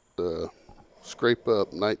scrape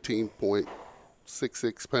up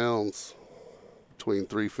 19.66 pounds between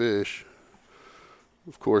 3 fish.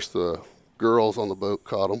 Of course, the girls on the boat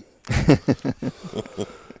caught them.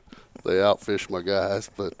 They outfished my guys,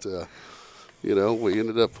 but we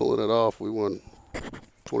ended up pulling it off. We won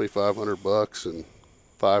 $2,500 and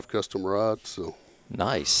 5 custom rods. So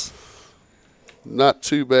nice. Not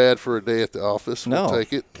too bad for a day at the office. We'll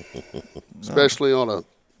take it, especially on a,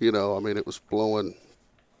 it was blowing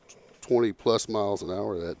 20 plus miles an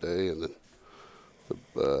hour that day, and then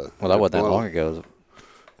that wasn't that long ago.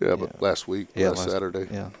 Yeah, but last week, last Saturday.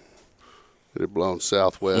 Yeah. It had blown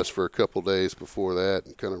southwest for a couple days before that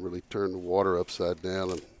and kind of really turned the water upside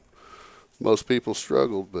down. And most people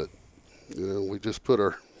struggled, but, we just put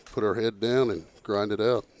our head down and grind it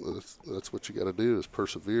out. That's what you got to do, is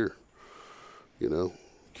persevere.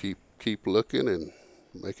 Keep looking and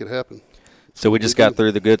make it happen. So we just got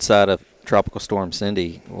through the good side of Tropical Storm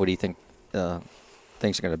Cindy. What do you think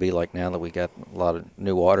things are going to be like now that we got a lot of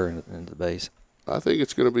new water in the bays? I think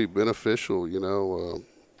it's going to be beneficial.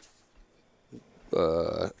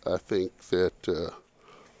 I think that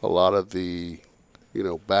a lot of the,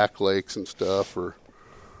 back lakes and stuff are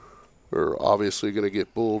are obviously going to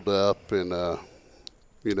get bulled up, and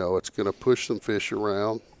it's going to push some fish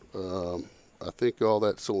around. I think all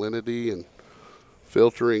that salinity and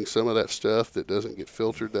filtering some of that stuff that doesn't get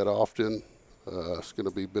filtered that often is going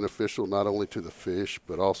to be beneficial not only to the fish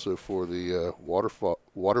but also for the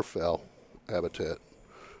waterfowl habitat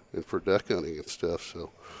and for duck hunting and stuff.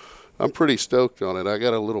 So I'm pretty stoked on it. I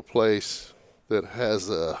got a little place that has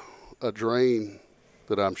a drain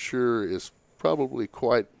that I'm sure is probably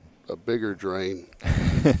quite a bigger drain,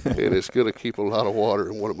 and it's going to keep a lot of water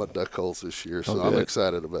in one of my duck holes this year. So I'm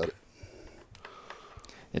excited about it.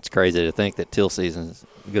 It's crazy to think that teal season's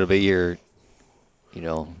going to be here,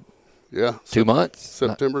 Yeah. 2 months?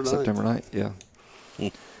 September 9th. September 9th, yeah.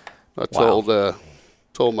 I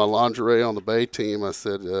told my lingerie on the bay team, I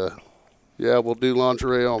said, yeah, we'll do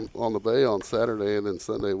lingerie on the bay on Saturday, and then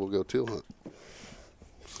Sunday we'll go teal hunt.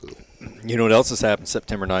 So. You know what else has happened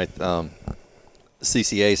September 9th?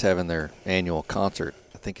 CCA's having their annual concert.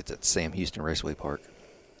 I think it's at Sam Houston Raceway Park.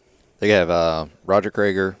 They have Roger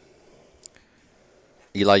Krager,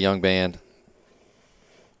 Eli Young Band,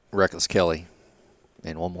 Reckless Kelly,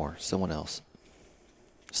 and one more, someone else.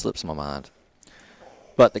 Slips my mind.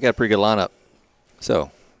 But they got a pretty good lineup.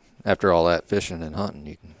 So, after all that fishing and hunting,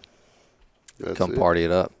 you can come party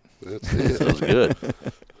it up. That's it. Sounds good.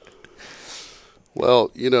 Well,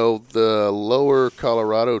 the Lower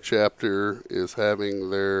Colorado chapter is having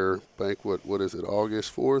their banquet, what is it,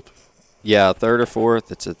 August 4th? Yeah, 3rd or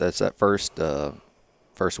 4th. That's that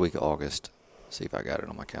first week of August. See if I got it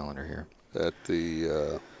on my calendar here. At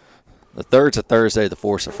the 3rd's a Thursday, the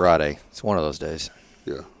 4th's a Friday. It's one of those days.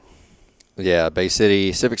 Yeah. Yeah, Bay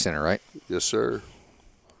City Civic Center, right? Yes, sir.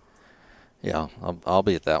 Yeah, I'll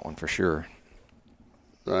be at that one for sure.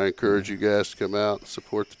 I encourage you guys to come out and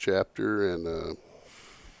support the chapter, and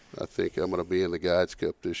I think I'm going to be in the Guides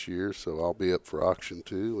Cup this year, so I'll be up for auction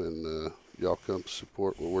too, and y'all come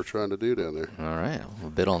support what we're trying to do down there. All right, I'll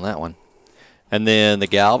bid on that one. And then the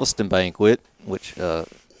Galveston banquet, which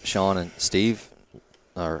Sean and Steve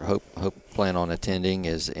plan on attending,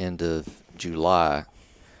 is end of July.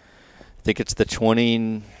 I think it's the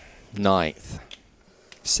 29th,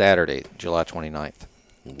 Saturday, July 29th.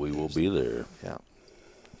 We will be there. Yeah.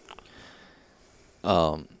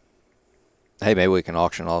 Hey, maybe we can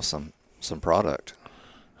auction off some product.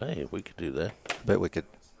 Hey, we could do that. Bet we could.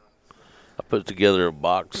 I put together a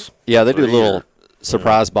box. Yeah, they do for a little year.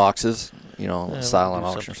 silent boxes, Yeah, silent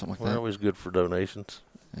we'll do auction or something like We're that. always good for donations.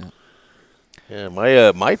 Yeah.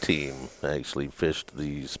 Yeah, my team actually fished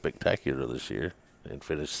the Spectacular this year and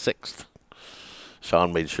finished 6th.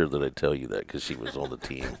 Sean made sure that I tell you that because she was on the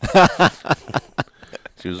team.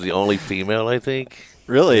 She was the only female, I think.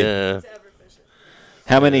 Really? Yeah.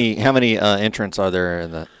 How many entrants are there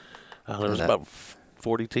in the? There's about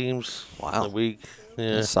 40 teams. Wow. In a week.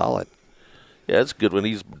 Yeah. That's solid. Yeah, it's good when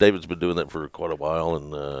David's been doing that for quite a while,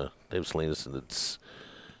 and Dave Salinas, and it's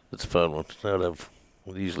a fun one.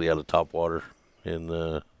 Usually out of top water, and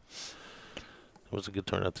it was a good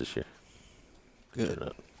turnout this year. Good.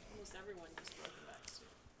 Turnout.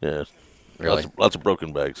 Yeah. Really? Lots of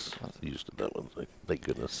broken bags used to that one. Thank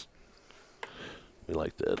goodness. We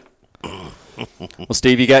like that. Well,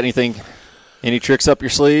 Steve, you got anything? Any tricks up your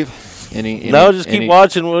sleeve? No, just keep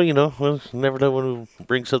watching. Well, we'll never know when we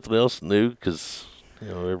bring something else new because,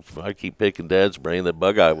 I keep picking Dad's brain. That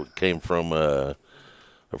bug eye came from a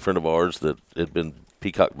friend of ours that had been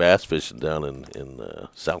peacock bass fishing down in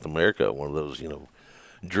South America. One of those,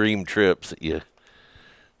 dream trips that you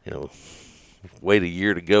wait a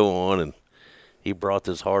year to go on. And he brought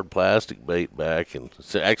this hard plastic bait back and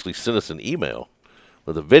actually sent us an email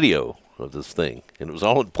with a video of this thing. And it was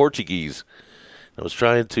all in Portuguese. I was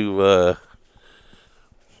trying to,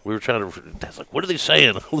 Dad's like, what are they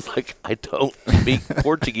saying? I was like, I don't speak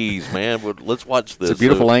Portuguese, man, but let's watch this. It's a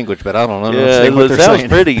beautiful language, but I don't know. Yeah, what it they're sounds saying.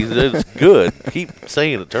 pretty. It's good. Keep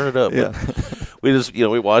saying it. Turn it up. Yeah. But we just,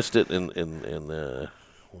 we watched it and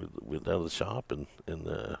we went down to the shop and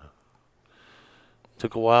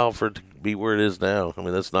took a while for it to be where it is now. I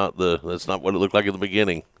mean, that's not what it looked like in the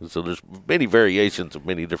beginning. So there's many variations of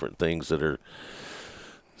many different things that are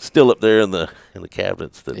still up there in the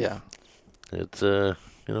cabinets. That it's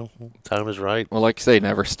time is right. Well, like you say,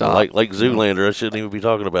 never stop. Like Zoolander, I shouldn't even be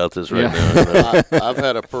talking about this right now. I've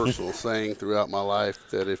had a personal saying throughout my life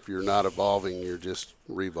that if you're not evolving, you're just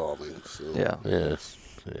revolving. So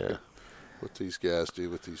Yeah. What these guys do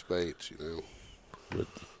with these baits, But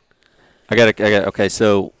I got okay.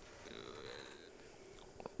 So,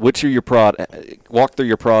 which are your walk through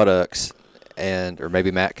your products, or maybe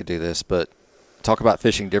Matt could do this, but talk about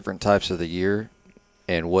fishing different types of the year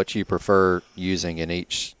and what you prefer using in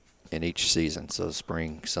each in each season? So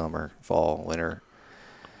spring, summer, fall, winter.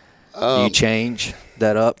 Do you change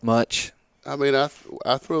that up much? I mean, I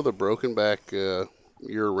throw the broken back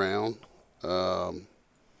year round. Throw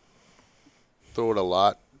it a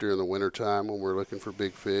lot during the winter time when we're looking for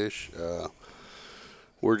big fish.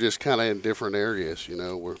 We're just kind of in different areas, you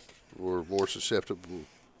know. We're more susceptible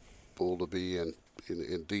to be in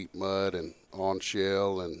deep mud and on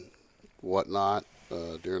shell and whatnot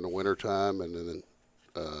during the winter time, and then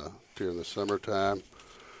during the summertime,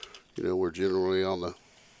 you know, we're generally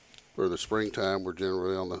or the springtime, we're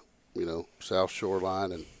generally on the, you know, south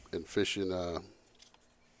shoreline and fishing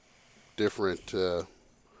different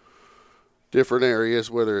areas,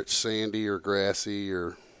 whether it's sandy or grassy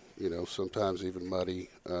or, you know, sometimes even muddy.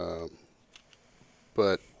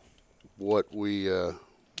 But what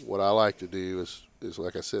I like to do is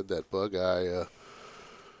like I said, that bug eye.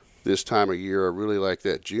 This time of year, I really like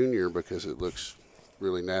that junior because it looks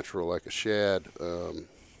really natural like a shad, and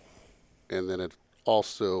then it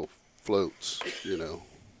also floats, you know.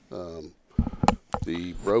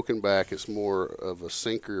 The broken back is more of a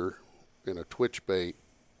sinker and a twitch bait,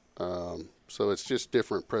 so it's just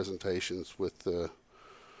different presentations with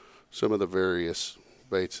some of the various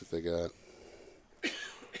baits that they got.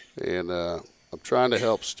 And I'm trying to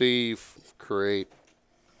help Steve create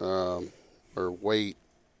or weight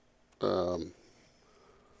a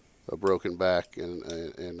broken back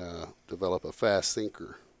and develop a fast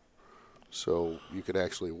sinker, so you could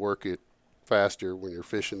actually work it faster when you're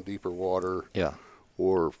fishing deeper water,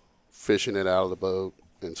 or fishing it out of the boat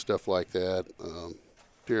and stuff like that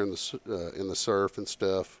during in the surf and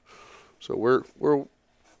stuff. So we're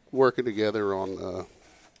working together on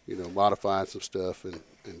you know, modifying some stuff and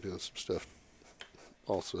doing some stuff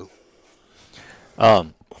also.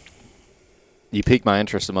 You piqued my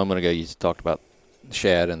interest a moment ago. You talked about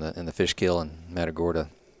shad and the fish kill in Matagorda.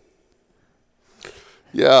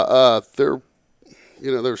 Yeah,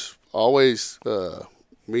 there's always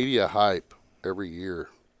media hype every year.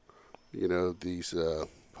 You know, these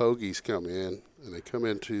pogies come in, and they come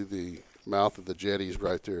into the mouth of the jetties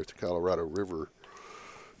right there at the Colorado River,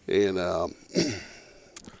 and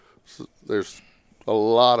so there's a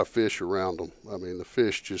lot of fish around them. I mean, the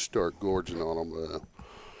fish just start gorging on them.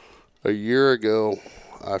 A year ago,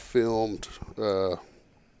 I filmed a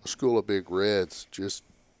school of big reds just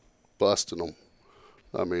busting them.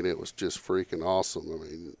 I mean, it was just freaking awesome. I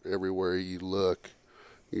mean, everywhere you look,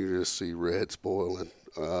 you just see reds boiling.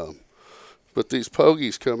 But these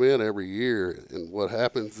pogies come in every year, and what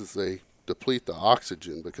happens is they deplete the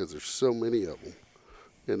oxygen because there's so many of them,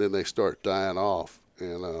 and then they start dying off.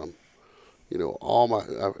 And you know,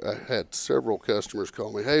 I had several customers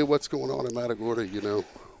call me, "Hey, what's going on in Matagorda? You know,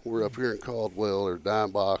 we're up here in Caldwell or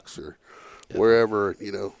Dime Box or wherever.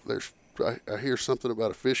 You know, I hear something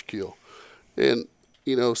about a fish kill." And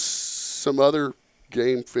you know, some other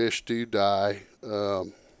game fish do die,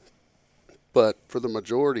 but for the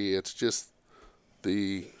majority, it's just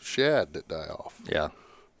the shad that die off. Yeah.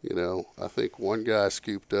 You know, I think one guy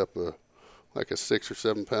scooped up a 6 or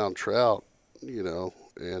 7 pound trout, you know,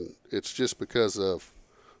 and it's just because of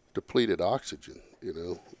depleted oxygen, you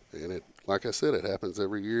know. And it, like I said, it happens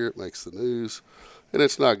every year. It makes the news, and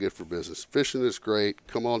it's not good for business. Fishing is great.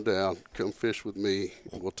 Come on down. Come fish with me,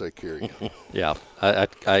 and we'll take care of you. Yeah. I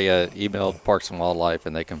emailed Parks and Wildlife,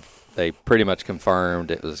 and they pretty much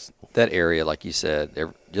confirmed it was that area, like you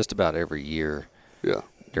said, just about every year. Yeah.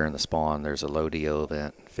 During the spawn, there's a low DO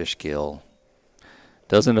event, fish kill.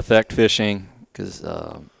 Doesn't affect fishing because,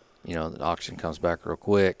 you know, the oxygen comes back real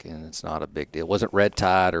quick, and it's not a big deal. It wasn't red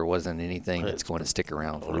tide or wasn't anything that's going to stick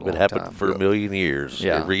around for a long time. It's been happening for a million years.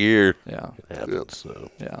 Yeah. Every year it happens.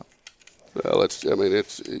 So. Yeah. Well, it's,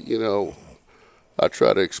 you know, I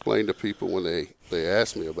try to explain to people when they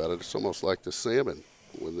ask me about it, it's almost like the salmon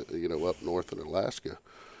when, you know, up north in Alaska.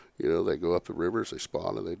 You know, they go up the rivers, they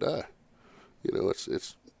spawn, and they die. You know,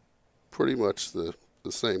 it's pretty much the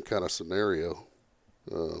same kind of scenario,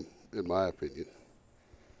 in my opinion.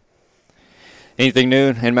 Anything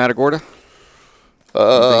new in Matagorda?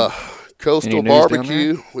 Coastal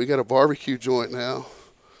Barbecue. We got a barbecue joint now.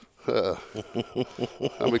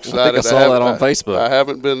 I'm excited. I saw that on Facebook. I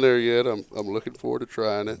haven't been there yet. I'm looking forward to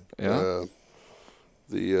trying it. Yeah.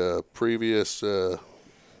 The previous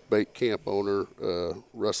bait camp owner,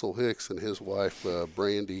 Russell Hicks, and his wife,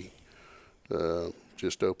 Brandy,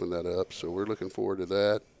 just opened that up, so we're looking forward to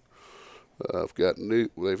that. They've got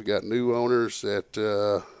new owners at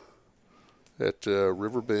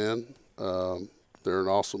Riverbend. They're an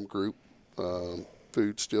awesome group.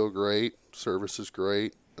 Food's still great. Service is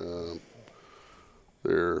great.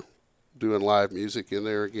 They're doing live music in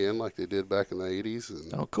there again, like they did back in the '80s.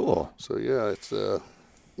 And Oh, cool. so yeah, it's the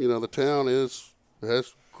town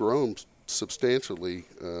has grown substantially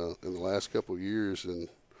in the last couple of years, and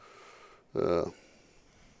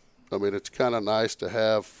I mean, it's kind of nice to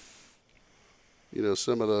have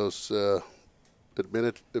some of those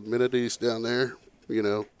amenities down there,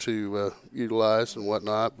 to utilize and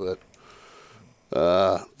whatnot, but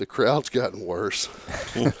the crowd's gotten worse.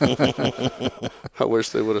 I wish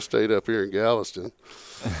they would have stayed up here in Galveston.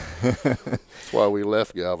 That's why we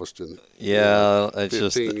left Galveston. Yeah, it's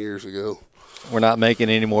 15 years ago. We're not making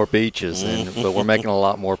any more beaches, but we're making a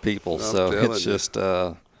lot more people. I'm So telling it's you. just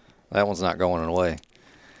that one's not going away.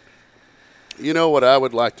 You know what I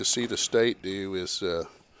would like to see the state do is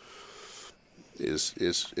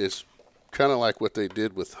kind of like what they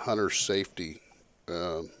did with hunter safety,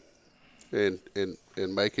 and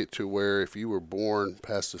make it to where if you were born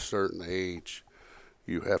past a certain age,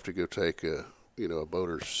 you have to go take a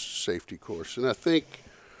boater's safety course. And I think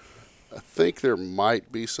there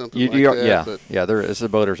might be something like that. Yeah, there is a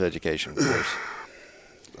boater's education course.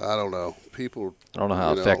 I don't know. People. I don't know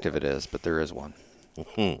how effective it is, but there is one.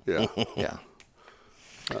 Yeah. Yeah.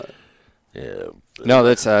 Yeah. No,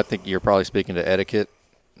 I think you're probably speaking to etiquette.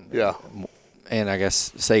 Yeah. And I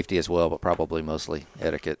guess safety as well, but probably mostly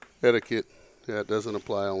etiquette. Etiquette. Yeah, it doesn't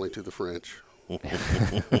apply only to the French.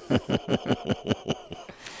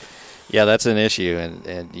 Yeah, that's an issue,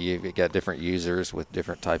 and you've got different users with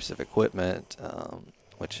different types of equipment,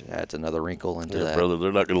 which adds another wrinkle into that. Brother,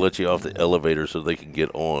 they're not going to let you off the elevator so they can get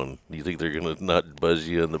on. You think they're going to not buzz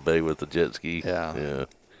you in the bay with the jet ski? Yeah.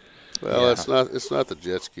 Well, Yeah. it's not the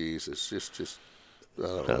jet skis. It's just I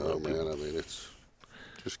don't know, man. I mean, it's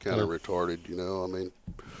just kind of retarded, I mean.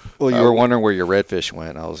 Well, you were wondering where your redfish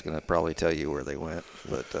went. I was going to probably tell you where they went,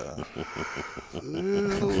 but I don't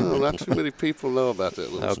know. Not too many people know about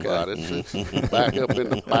that little Okay. spot. It's back up in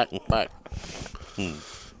the back,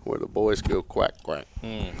 where the boys go quack quack.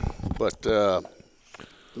 But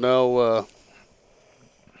no,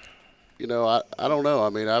 I don't know. I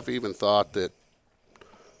mean, I've even thought that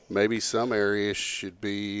maybe some areas should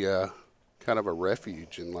be kind of a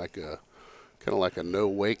refuge and kind of like a no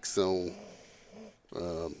wake zone.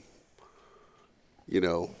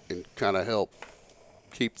 And kind of help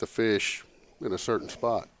keep the fish in a certain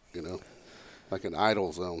spot, like an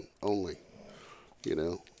idle zone only,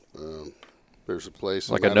 There's a place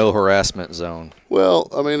like in a no harassment zone. Well,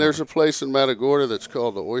 I mean, there's a place in Matagorda that's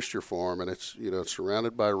called the Oyster Farm, and it's, it's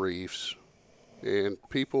surrounded by reefs, and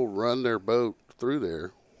people run their boat through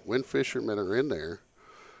there when fishermen are in there,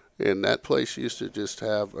 and that place used to just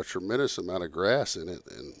have a tremendous amount of grass in it,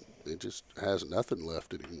 and it just has nothing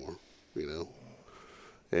left anymore,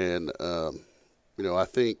 And, I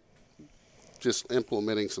think just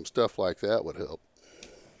implementing some stuff like that would help,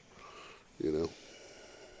 The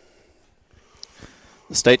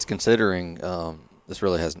state's considering, this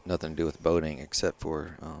really has nothing to do with boating except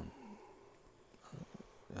for,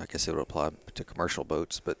 I guess it would apply to commercial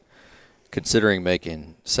boats, but considering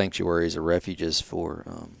making sanctuaries or refuges for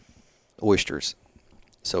oysters.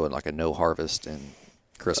 So like a no harvest in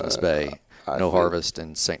Christmas Bay. I No think- harvest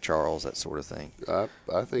in St. Charles, that sort of thing, I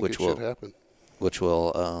think Which it should will- happen. which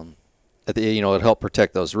will, it'll help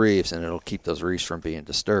protect those reefs, and it'll keep those reefs from being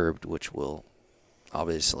disturbed, which will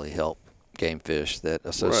obviously help game fish that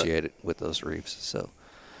associate it with those reefs. So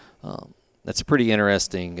that's a pretty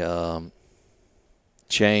interesting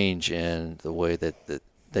change in the way that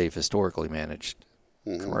they've historically managed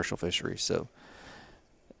commercial fisheries. So,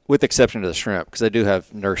 with exception to the shrimp, because they do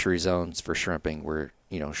have nursery zones for shrimping where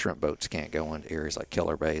shrimp boats can't go into areas like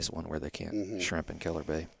Keller Bay is one where they can't shrimp in Keller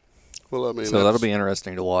Bay. Well, I mean, So that'll be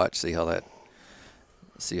interesting to watch. See how that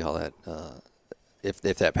if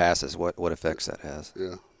that passes, what effects that has.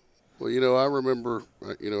 Yeah. Well, I remember,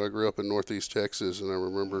 I grew up in Northeast Texas, and I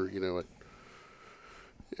remember,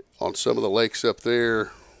 on some of the lakes up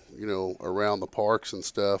there, around the parks and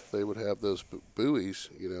stuff, they would have those buoys,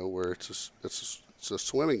 where it's a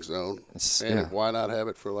swimming zone, and why not have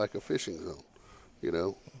it for like a fishing zone,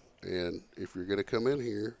 And if you're going to come in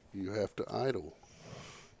here, you have to idle,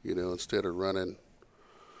 instead of running,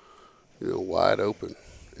 wide open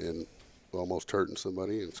and almost hurting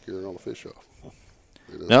somebody and scaring all the fish off.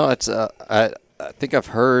 No, it's I think I've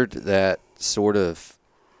heard that sort of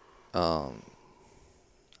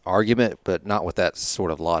argument, but not with that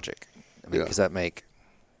sort of logic. I mean, because that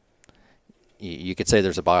you could say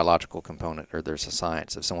there's a biological component or there's a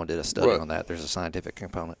science. If someone did a study on that, there's a scientific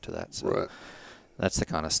component to that. So that's the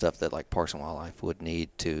kind of stuff that like Parks and Wildlife would need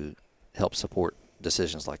to help support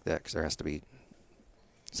decisions like that, because there has to be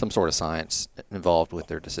some sort of science involved with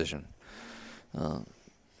their decision.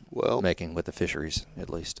 Well, making with the fisheries, at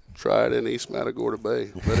least. try it in East Matagorda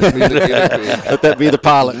Bay. Let it be the guinea pig. Let that be the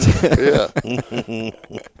pilot. Yeah.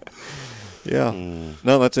 Yeah.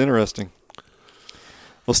 No, that's interesting.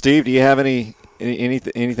 Well, Steve, do you have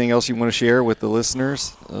anything else you want to share with the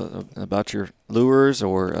listeners about your lures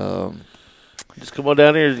or? Just come on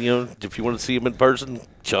down here. If you want to see him in person,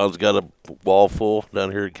 Sean's got a wall full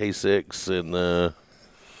down here at K6,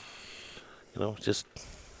 and just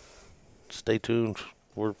stay tuned.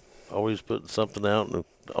 We're always putting something out in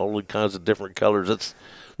all kinds of different colors. That's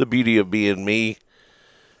the beauty of being me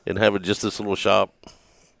and having just this little shop,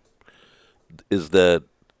 is that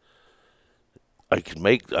I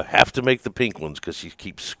have to make the pink ones because she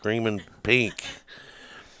keeps screaming pink.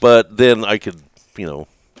 But then I could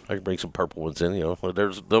bring some purple ones in. It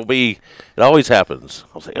always happens.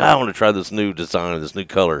 I'll say, I want to try this new design, this new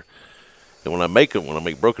color. And when I make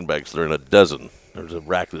broken backs, they're in a dozen. There's a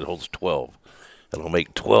rack that holds 12. And I'll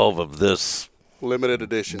make 12 of this. Limited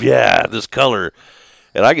edition. Yeah, this color.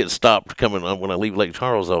 And I get stopped coming on. When I leave Lake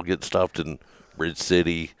Charles, I'll get stopped in Bridge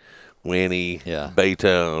City, Winnie,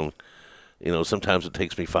 Baytown. Sometimes it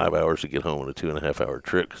takes me 5 hours to get home on a 2.5-hour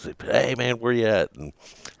trip because they say, hey, man, where you at? And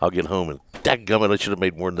I'll get home and, dadgummit, I should have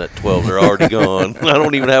made more than that 12. They're already gone. I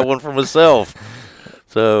don't even have one for myself.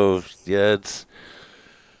 So, yeah,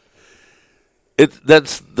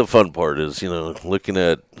 that's the fun part is, looking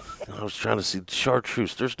at, I was trying to see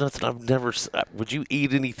chartreuse. There's nothing I've never, would you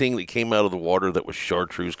eat anything that came out of the water that was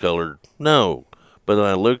chartreuse colored? No. But then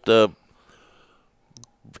I looked up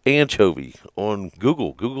anchovy on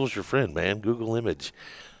Google. Google's your friend, man. Google image.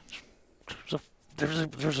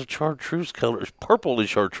 There's a chartreuse color. It's purple is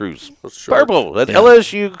chartreuse. Purple. That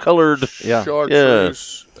LSU colored. Yeah.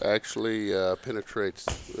 Chartreuse actually penetrates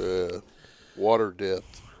water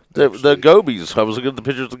depth. The gobies. I was looking at the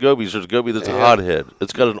pictures of the gobies. There's a goby that's a hothead.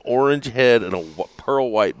 It's got an orange head and a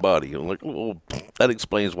pearl white body. I'm like, well, that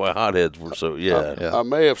explains why hotheads were so. I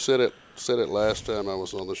may have said it last time I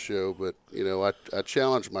was on the show, but I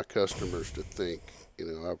challenge my customers to think.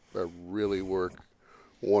 I really work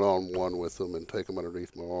one-on-one with them and take them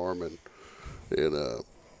underneath my arm and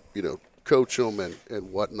coach them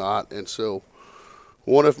and whatnot. And so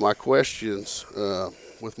one of my questions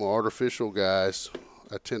with my artificial guys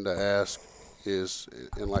I tend to ask is,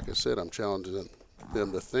 and like I said, I'm challenging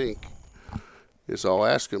them to think, is I'll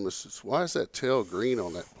ask them, why is that tail green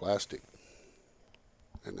on that plastic?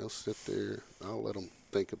 And they'll sit there. I'll let them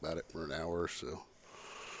think about it for an hour or so.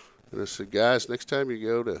 And I said, guys, next time you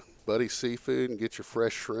go to Buddy's Seafood and get your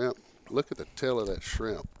fresh shrimp, look at the tail of that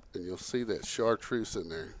shrimp, and you'll see that chartreuse in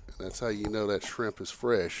there. And that's how you know that shrimp is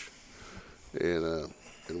fresh and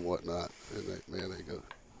whatnot. And they go,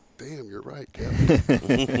 damn, you're right, Captain.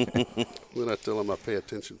 Then I tell them I pay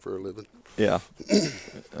attention for a living. Yeah.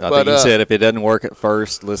 I think you said if it doesn't work at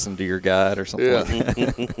first, listen to your guide or something like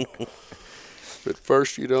that. If at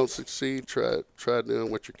first you don't succeed, try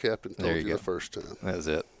doing what your captain told you the first time. That's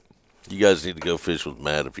it. You guys need to go fish with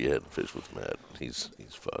Matt if you hadn't fished with Matt. He's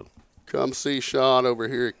fun. Come see Sean over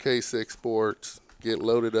here at K6 Sports. Get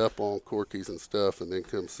loaded up on corkies and stuff, and then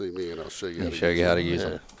come see me, and I'll show you how to use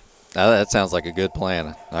them. That sounds like a good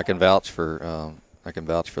plan. I can vouch for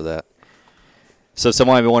that. So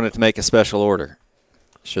somebody wanted to make a special order.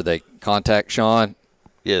 Should they contact Sean?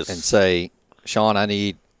 Yes. And say, Sean, I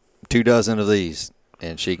need 24 of these,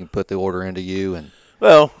 and she can put the order into you and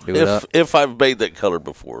do it up? If I've made that color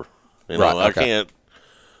before, right, I can't.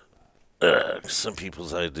 Some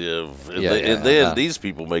people's idea of, and then these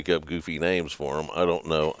people make up goofy names for them. I don't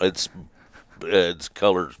know. It's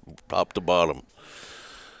colors top to bottom.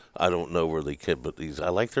 I don't know where they can put these. I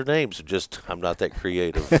like their names. I'm not that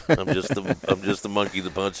creative. I'm just the monkey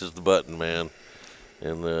that punches the button, man.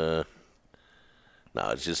 And no,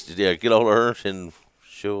 it's just get a hold of her and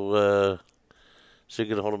she'll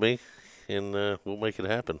get a hold of me, and we'll make it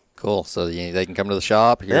happen. Cool. So they can come to the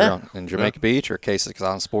shop here in Jamaica Beach or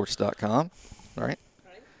k6islandsports.com. All right.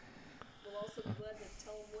 We'll also be glad to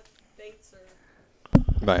tell them what dates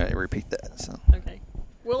are. Might repeat that. So. Okay.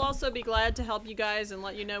 We'll also be glad to help you guys and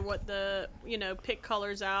let you know what pick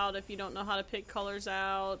colors out. If you don't know how to pick colors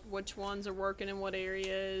out, which ones are working in what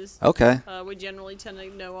areas. Okay. We generally tend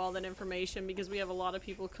to know all that information because we have a lot of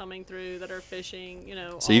people coming through that are fishing,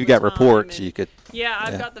 So you've got reports you could. Yeah,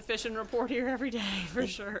 I've got the fishing report here every day for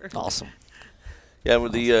sure. Awesome. Yeah,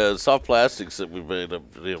 with the soft plastics that we've made,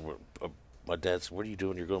 my dad said, what are you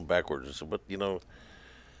doing? You're going backwards. I said, but,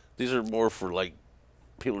 these are more for,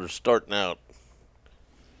 people who are starting out.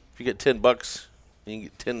 If you get $10, you can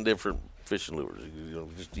get 10 different fishing lures.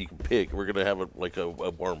 You can pick. We're going to have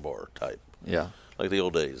a worm bar type. Yeah. Like the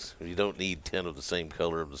old days. You don't need 10 of the same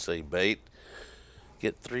color of the same bait.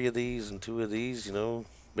 get 3 of these and 2 of these, you know,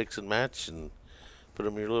 mix and match, and put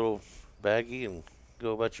them in your little baggie and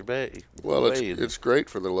go about your bay. Well, it's great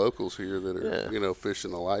for the locals here that are, you know,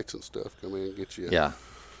 fishing the lights and stuff. Come in and get you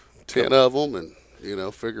 10 of them and, you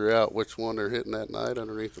know, figure out which one they're hitting that night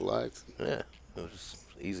underneath the lights. Yeah, it's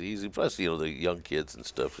easy. Plus, you know, the young kids and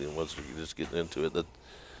stuff, you know, once they're just getting into it,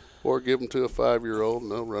 or give them to a 5-year-old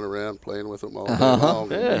and they'll run around playing with them all day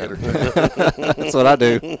long. Yeah. That's what I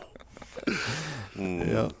do.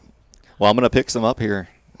 Yeah. Well, I'm going to pick some up here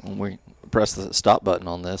when we press the stop button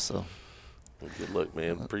on this. So. Good luck,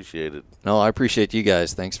 man. Appreciate it. No, I appreciate you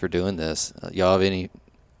guys. Thanks for doing this. Y'all have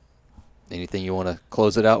anything you want to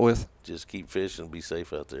close it out with? Just keep fishing. Be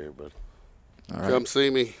safe out there, buddy. All right. Come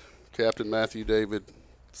see me, Captain Matthew David,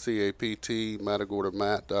 CAPT,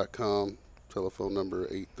 MatagordaMatt.com. Telephone number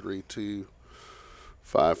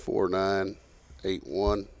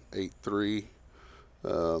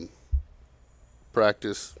 832-549-8183.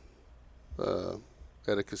 Practice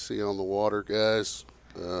etiquette on the water, guys.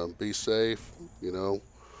 Be safe. You know,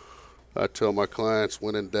 I tell my clients,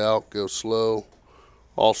 when in doubt, go slow.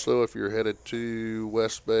 Also, if you're headed to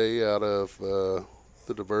West Bay out of the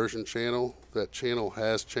diversion channel, that channel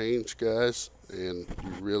has changed, guys, and you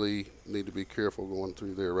really need to be careful going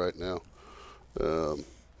through there right now. I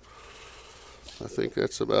think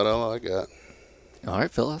that's about all I got. All right,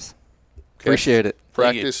 Phyllis. Appreciate it.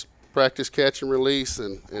 Practice catch and release,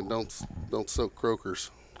 and don't soak croakers.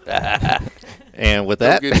 And with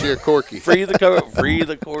that, go get you a corky. Free the croakers. Free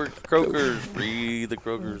the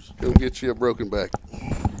croakers. Go get you a broken back.